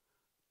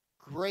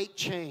great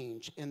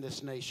change in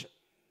this nation.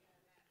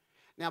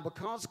 Now,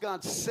 because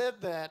God said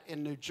that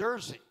in New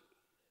Jersey,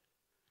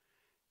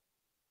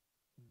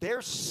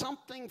 there's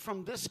something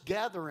from this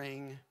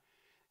gathering,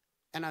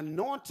 an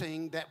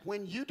anointing that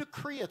when you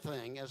decree a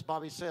thing, as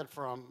Bobby said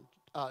from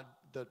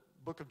the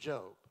book of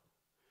Job,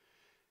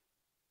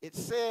 it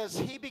says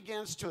he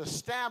begins to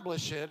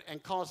establish it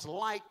and cause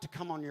light to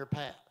come on your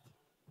path.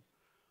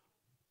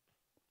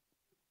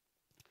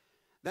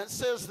 That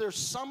says there's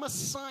some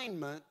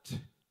assignment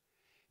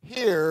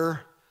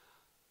here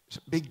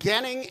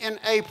beginning in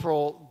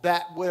April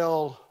that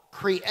will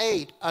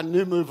create a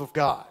new move of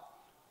God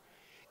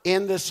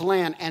in this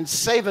land and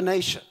save a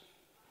nation.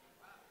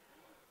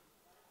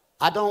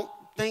 I don't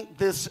think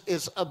this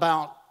is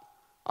about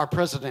our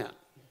president.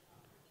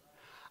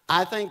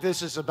 I think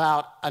this is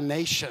about a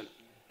nation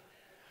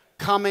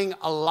coming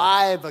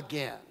alive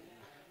again,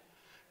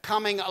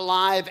 coming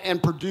alive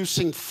and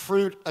producing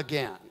fruit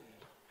again.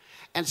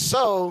 And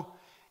so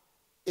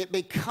it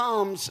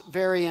becomes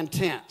very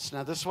intense.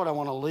 Now, this is what I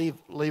want to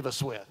leave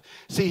us with.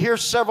 See,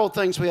 here's several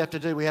things we have to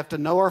do. We have to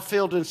know our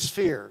field and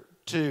sphere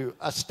to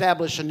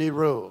establish a new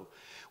rule.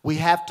 We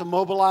have to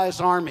mobilize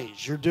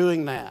armies. You're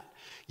doing that.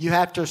 You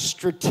have to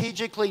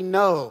strategically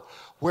know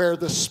where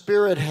the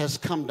Spirit has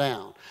come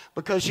down,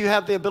 because you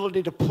have the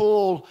ability to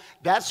pull.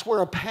 That's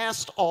where a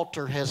past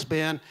altar has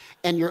been,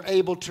 and you're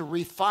able to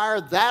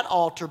refire that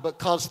altar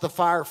because the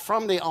fire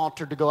from the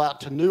altar to go out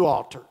to new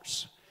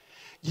altars.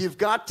 You've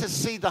got to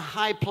see the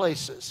high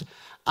places.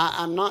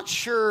 I'm not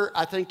sure.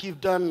 I think you've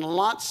done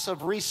lots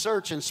of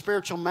research and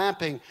spiritual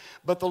mapping,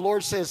 but the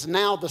Lord says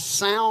now the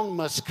sound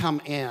must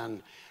come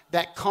in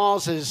that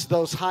causes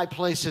those high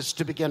places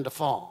to begin to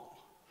fall.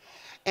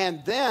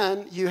 And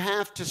then you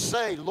have to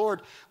say,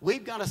 Lord,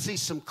 we've got to see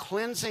some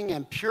cleansing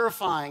and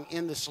purifying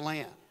in this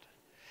land.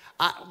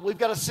 We've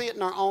got to see it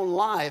in our own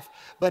life.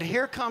 But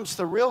here comes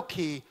the real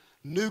key,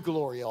 new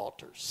glory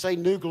altars. Say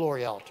new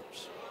glory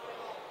altars.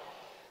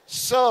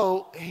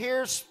 So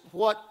here's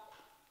what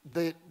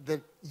the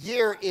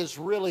year is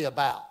really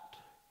about.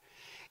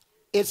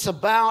 It's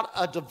about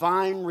a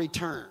divine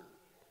return.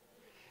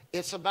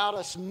 It's about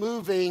us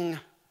moving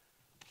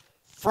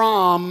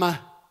from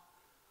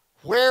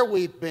where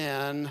we've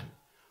been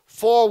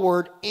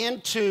forward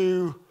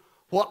into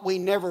what we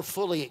never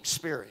fully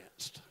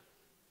experienced.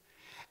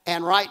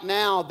 And right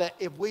now, that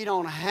if we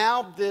don't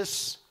have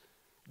this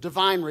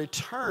divine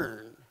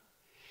return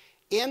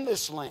in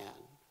this land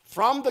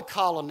from the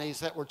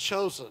colonies that were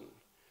chosen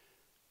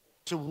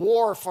to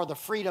war for the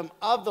freedom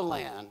of the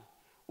land,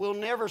 we'll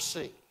never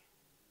see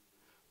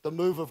the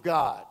move of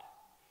God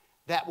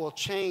that will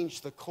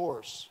change the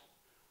course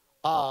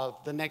of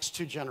the next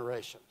 2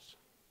 generations.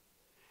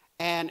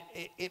 And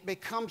it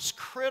becomes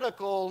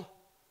critical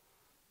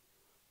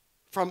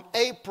from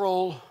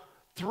April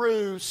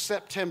through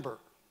September.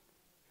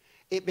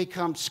 It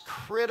becomes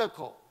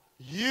critical.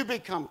 You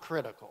become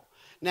critical.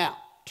 Now,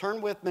 turn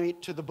with me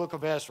to the book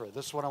of Ezra.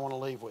 This is what I want to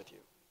leave with you.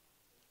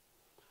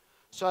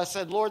 So I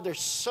said, Lord,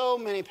 there's so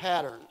many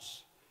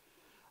patterns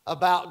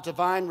about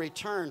divine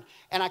return.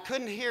 And I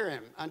couldn't hear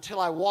him until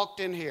I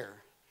walked in here.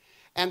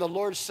 And the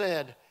Lord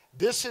said,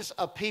 this is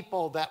a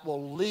people that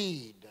will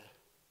lead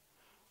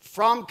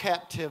from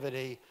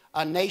captivity,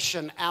 a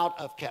nation out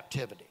of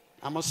captivity.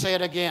 I'm going to say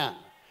it again.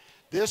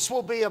 This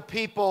will be a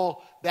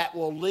people that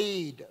will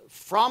lead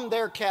from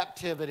their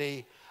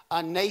captivity,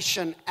 a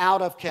nation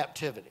out of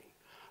captivity.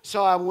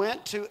 So I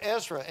went to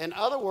Ezra. In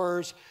other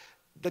words,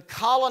 the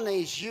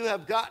colonies, you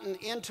have gotten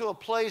into a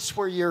place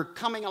where you're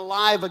coming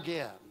alive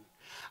again.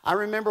 I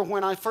remember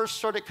when I first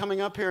started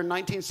coming up here in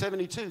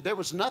 1972, there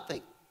was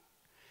nothing.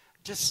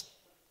 Just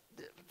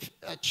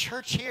a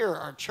church here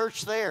or a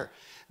church there.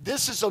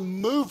 This is a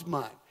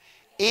movement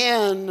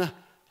in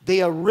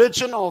the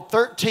original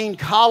 13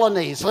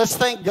 colonies. Let's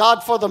thank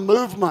God for the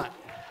movement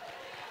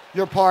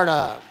you're part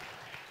of.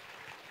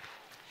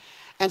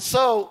 And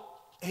so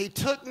he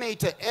took me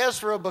to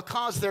Ezra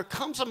because there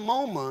comes a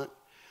moment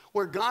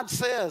where God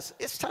says,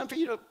 it's time for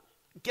you to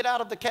get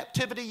out of the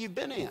captivity you've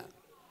been in.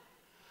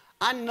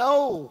 I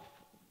know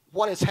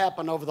what has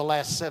happened over the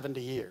last 70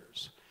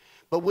 years.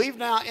 But we've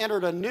now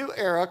entered a new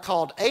era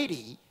called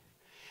 80,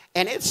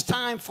 and it's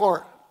time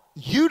for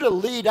you to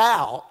lead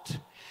out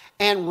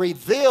and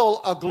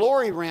reveal a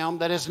glory realm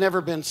that has never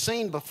been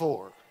seen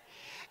before.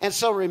 And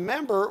so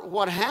remember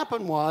what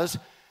happened was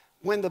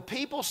when the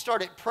people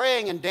started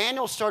praying and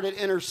Daniel started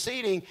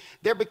interceding,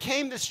 there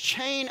became this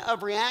chain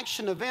of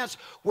reaction events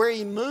where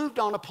he moved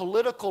on a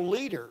political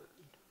leader,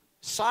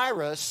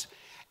 Cyrus,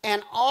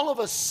 and all of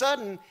a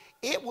sudden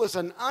it was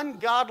an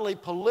ungodly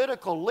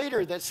political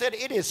leader that said,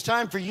 it is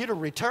time for you to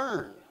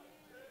return.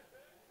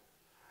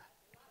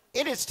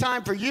 It is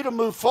time for you to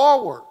move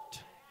forward.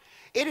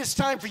 It is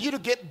time for you to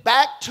get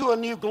back to a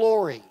new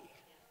glory.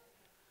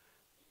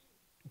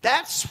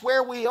 That's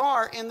where we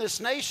are in this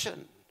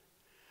nation.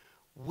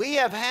 We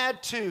have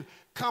had to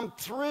come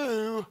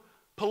through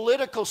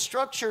political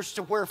structures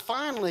to where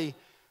finally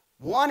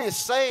one is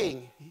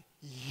saying,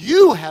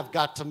 you have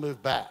got to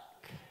move back.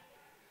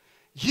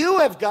 You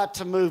have got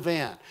to move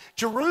in.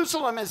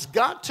 Jerusalem has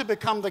got to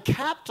become the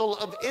capital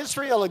of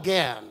Israel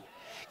again.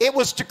 It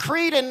was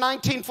decreed in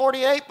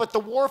 1948, but the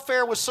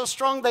warfare was so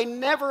strong they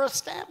never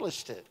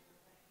established it.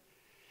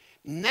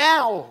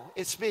 Now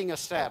it's being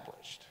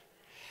established.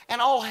 And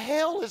all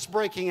hell is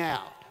breaking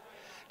out.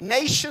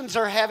 Nations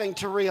are having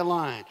to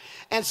realign.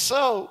 And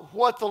so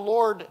what the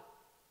Lord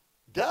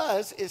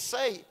does is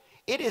say,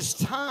 it is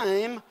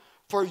time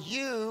for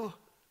you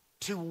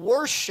to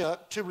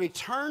worship, to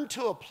return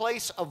to a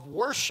place of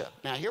worship.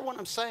 Now, hear what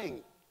I'm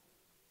saying.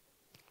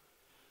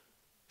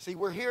 See,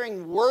 we're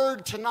hearing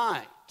word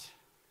tonight.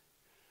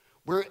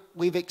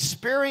 We've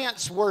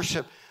experienced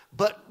worship,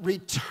 but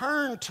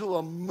return to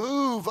a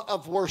move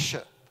of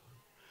worship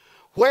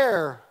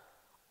where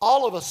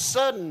all of a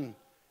sudden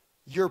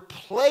your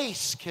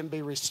place can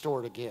be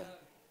restored again.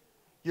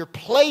 Your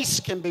place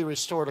can be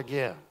restored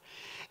again.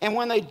 And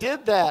when they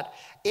did that,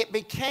 it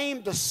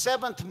became the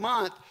 7th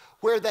month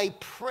where they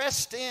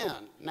pressed in.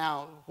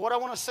 Now, what I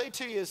want to say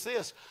to you is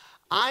this.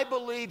 I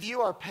believe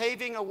you are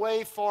paving a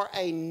way for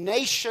a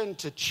nation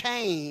to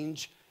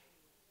change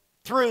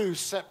through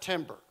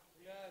September.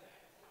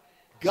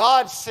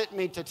 God sent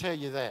me to tell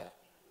you that.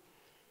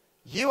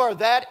 You are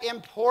that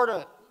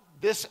important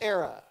this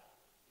era.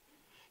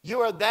 You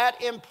are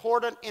that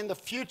important in the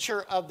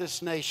future of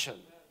this nation.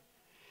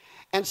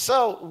 And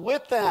so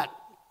with that,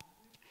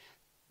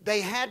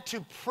 they had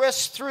to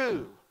press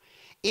through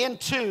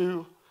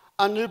into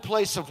a new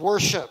place of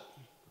worship.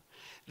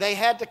 They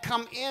had to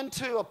come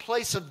into a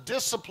place of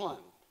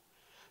discipline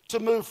to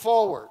move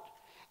forward.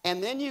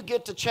 And then you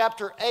get to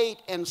chapter 8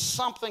 and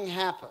something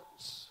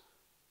happens.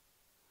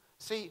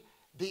 See,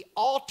 the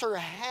altar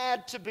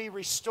had to be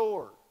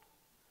restored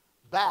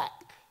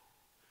back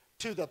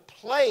to the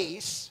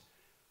place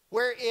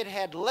where it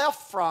had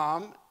left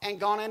from and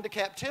gone into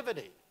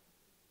captivity.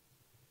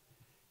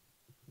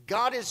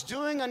 God is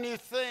doing a new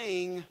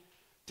thing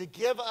to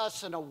give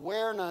us an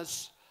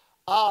awareness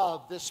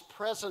of this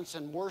presence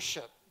and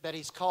worship that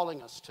he's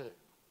calling us to.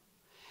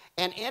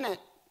 And in it,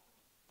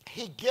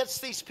 he gets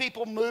these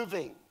people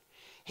moving.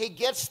 He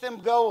gets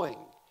them going.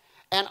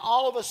 And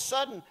all of a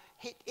sudden,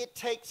 it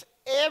takes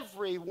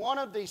every one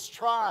of these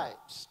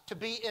tribes to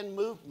be in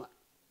movement.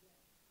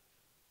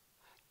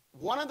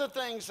 One of the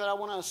things that I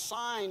want to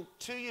assign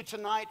to you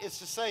tonight is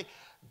to say,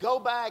 go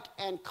back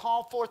and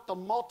call forth the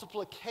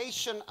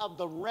multiplication of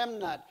the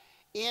remnant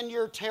in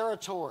your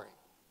territory.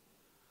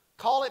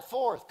 Call it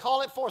forth.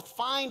 Call it forth.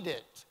 Find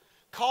it.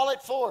 Call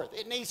it forth.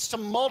 It needs to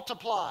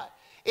multiply.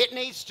 It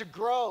needs to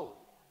grow.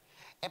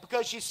 And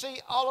because you see,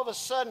 all of a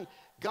sudden,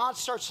 God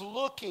starts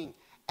looking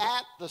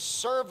at the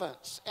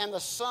servants and the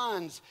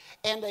sons,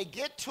 and they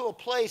get to a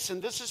place,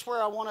 and this is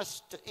where I want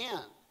us to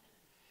end.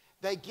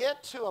 They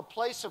get to a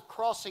place of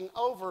crossing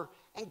over,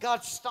 and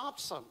God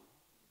stops them.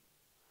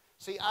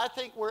 See, I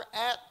think we're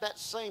at that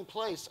same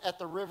place at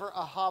the river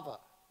Ahava.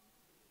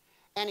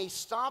 And he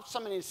stops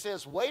them and he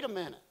says, wait a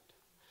minute.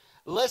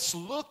 Let's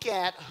look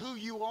at who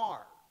you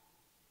are.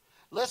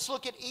 Let's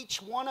look at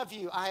each one of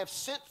you. I have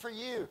sent for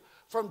you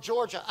from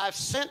Georgia. I've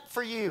sent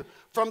for you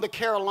from the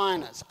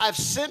Carolinas. I've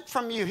sent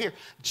from you here,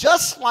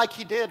 just like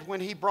he did when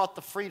he brought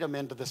the freedom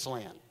into this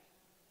land.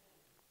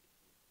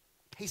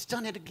 He's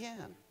done it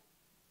again.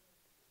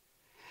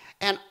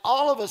 And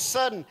all of a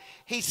sudden,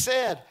 he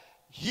said,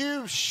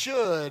 you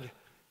should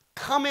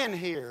come in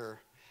here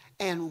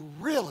and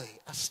really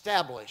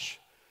establish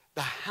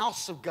the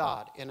house of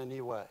God in a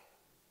new way.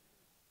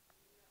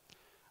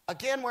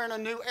 Again, we're in a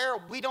new era.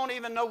 We don't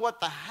even know what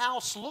the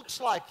house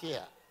looks like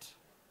yet.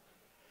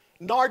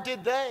 Nor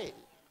did they.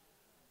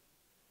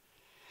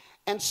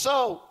 And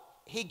so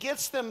he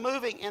gets them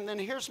moving, and then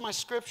here's my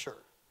scripture.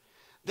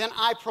 Then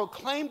I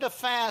proclaimed a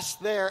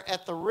fast there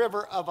at the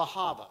river of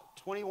Ahava,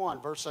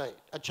 21, verse 8,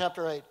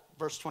 chapter 8,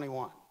 verse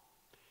 21.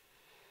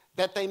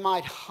 That they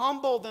might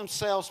humble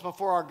themselves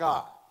before our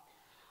God.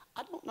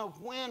 I don't know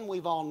when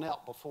we've all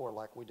knelt before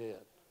like we did.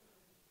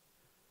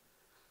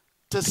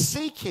 To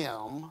seek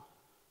him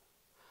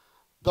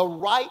the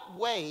right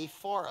way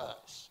for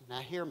us. Now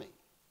hear me.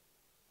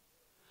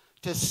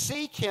 To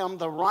seek him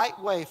the right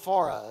way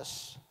for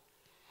us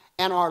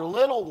and our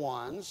little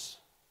ones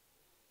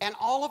and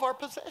all of our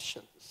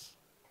possessions.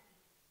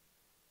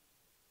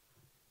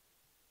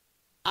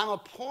 I'm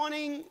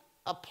appointing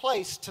a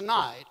place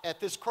tonight at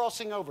this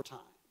crossing over time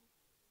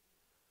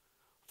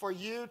for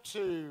you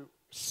to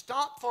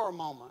stop for a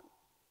moment.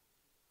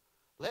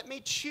 Let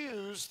me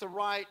choose the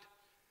right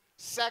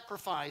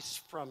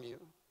sacrifice from you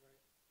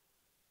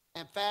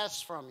and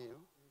fast from you.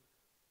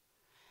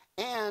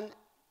 And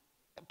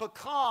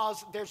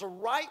because there's a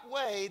right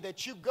way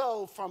that you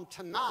go from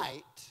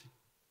tonight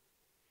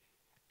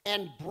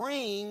and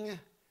bring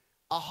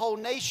a whole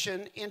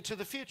nation into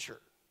the future.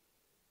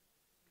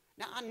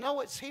 Now, I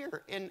know it's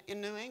here in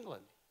New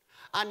England.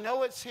 I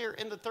know it's here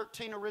in the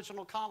 13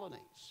 original colonies.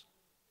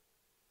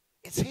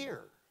 It's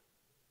here.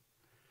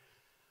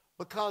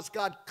 Because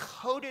God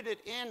coded it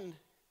in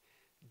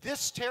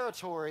this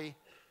territory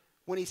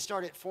when he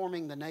started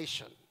forming the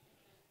nation.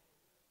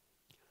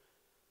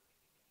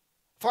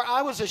 For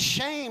I was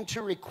ashamed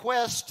to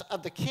request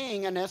of the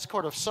king an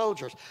escort of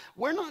soldiers.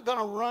 We're not going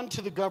to run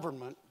to the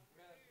government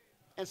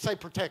and say,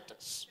 protect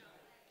us.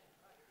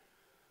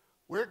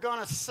 We're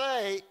going to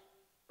say,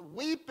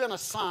 we've been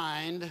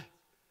assigned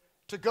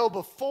to go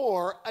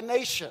before a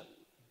nation.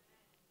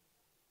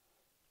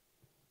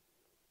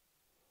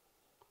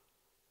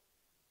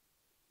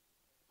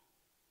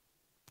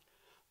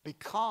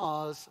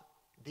 Because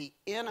the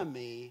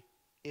enemy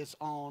is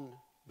on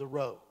the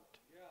road.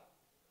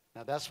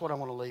 Now that's what I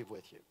want to leave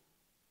with you.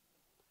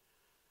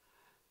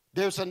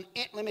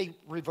 Let me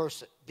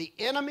reverse it. The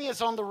enemy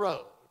is on the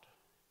road.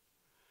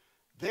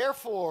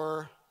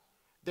 Therefore,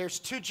 there's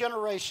 2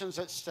 generations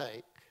at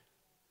stake.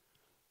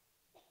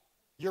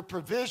 Your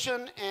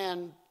provision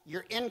and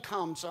your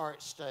incomes are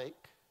at stake.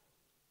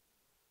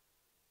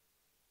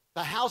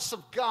 The house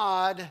of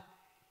God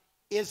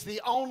is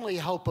the only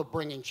hope of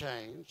bringing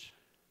change.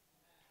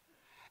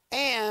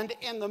 And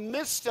in the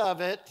midst of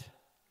it,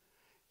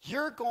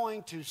 you're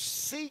going to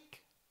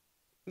seek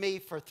me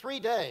for 3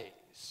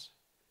 days.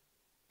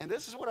 And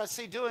this is what I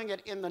see doing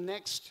it in the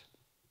next,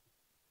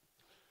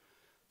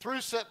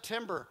 through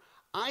September.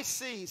 I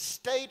see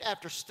state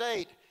after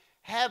state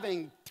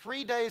having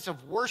 3 days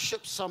of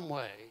worship some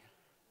way,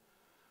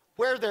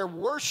 where they're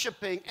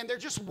worshiping, and they're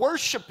just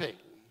worshiping.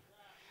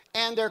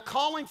 And they're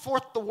calling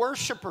forth the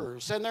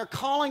worshipers, and they're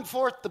calling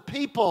forth the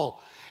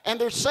people, and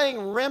they're saying,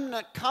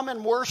 Remnant, come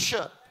and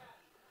worship.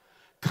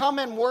 Come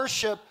and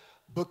worship,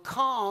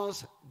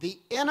 because the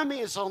enemy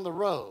is on the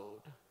road.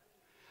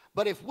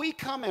 But if we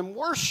come and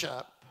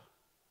worship,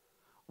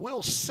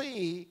 we'll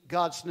see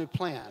God's new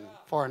plan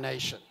for our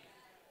nation.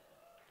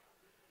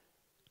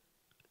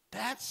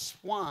 That's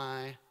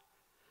why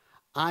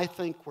I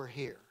think we're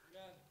here.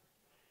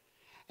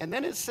 And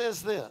then it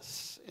says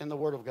this in the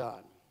Word of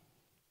God.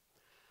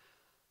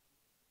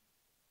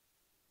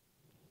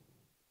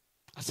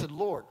 I said,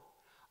 Lord,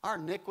 our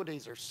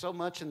iniquities are so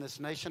much in this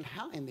nation.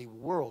 How in the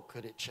world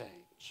could it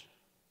change?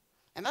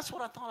 And that's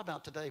what I thought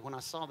about today when I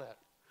saw that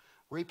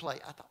replay.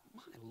 I thought,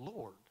 my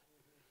Lord,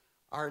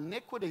 our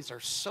iniquities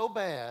are so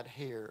bad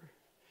here,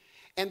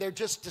 and they're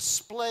just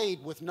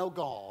displayed with no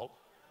gall.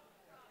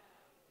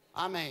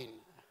 I mean,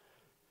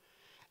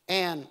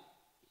 and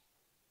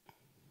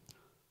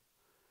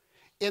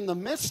in the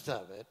midst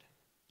of it,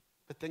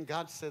 but then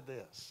God said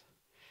this,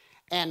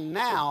 and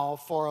now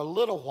for a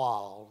little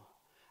while,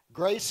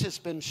 grace has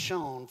been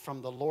shown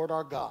from the Lord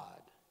our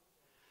God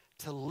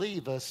to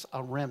leave us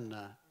a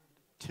remnant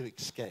to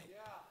escape.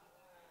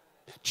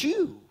 That's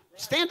you.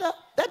 Stand up.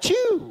 That's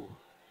you.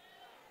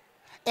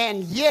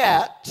 And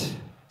yet,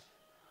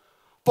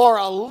 for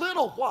a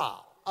little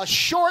while, a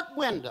short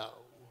window,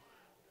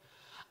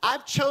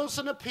 I've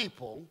chosen a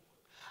people,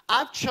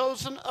 I've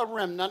chosen a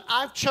remnant,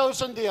 I've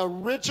chosen the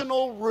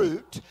original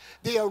route,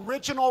 the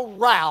original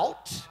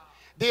route,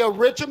 the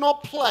original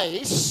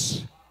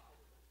place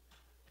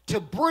to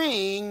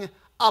bring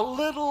a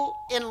little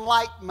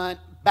enlightenment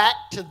back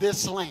to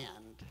this land.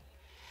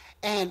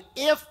 And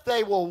if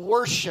they will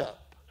worship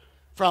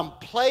from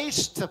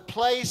place to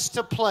place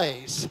to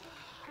place,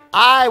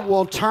 I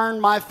will turn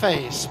my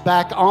face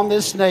back on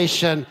this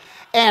nation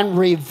and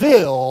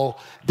reveal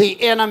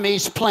the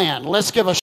enemy's plan. Let's give a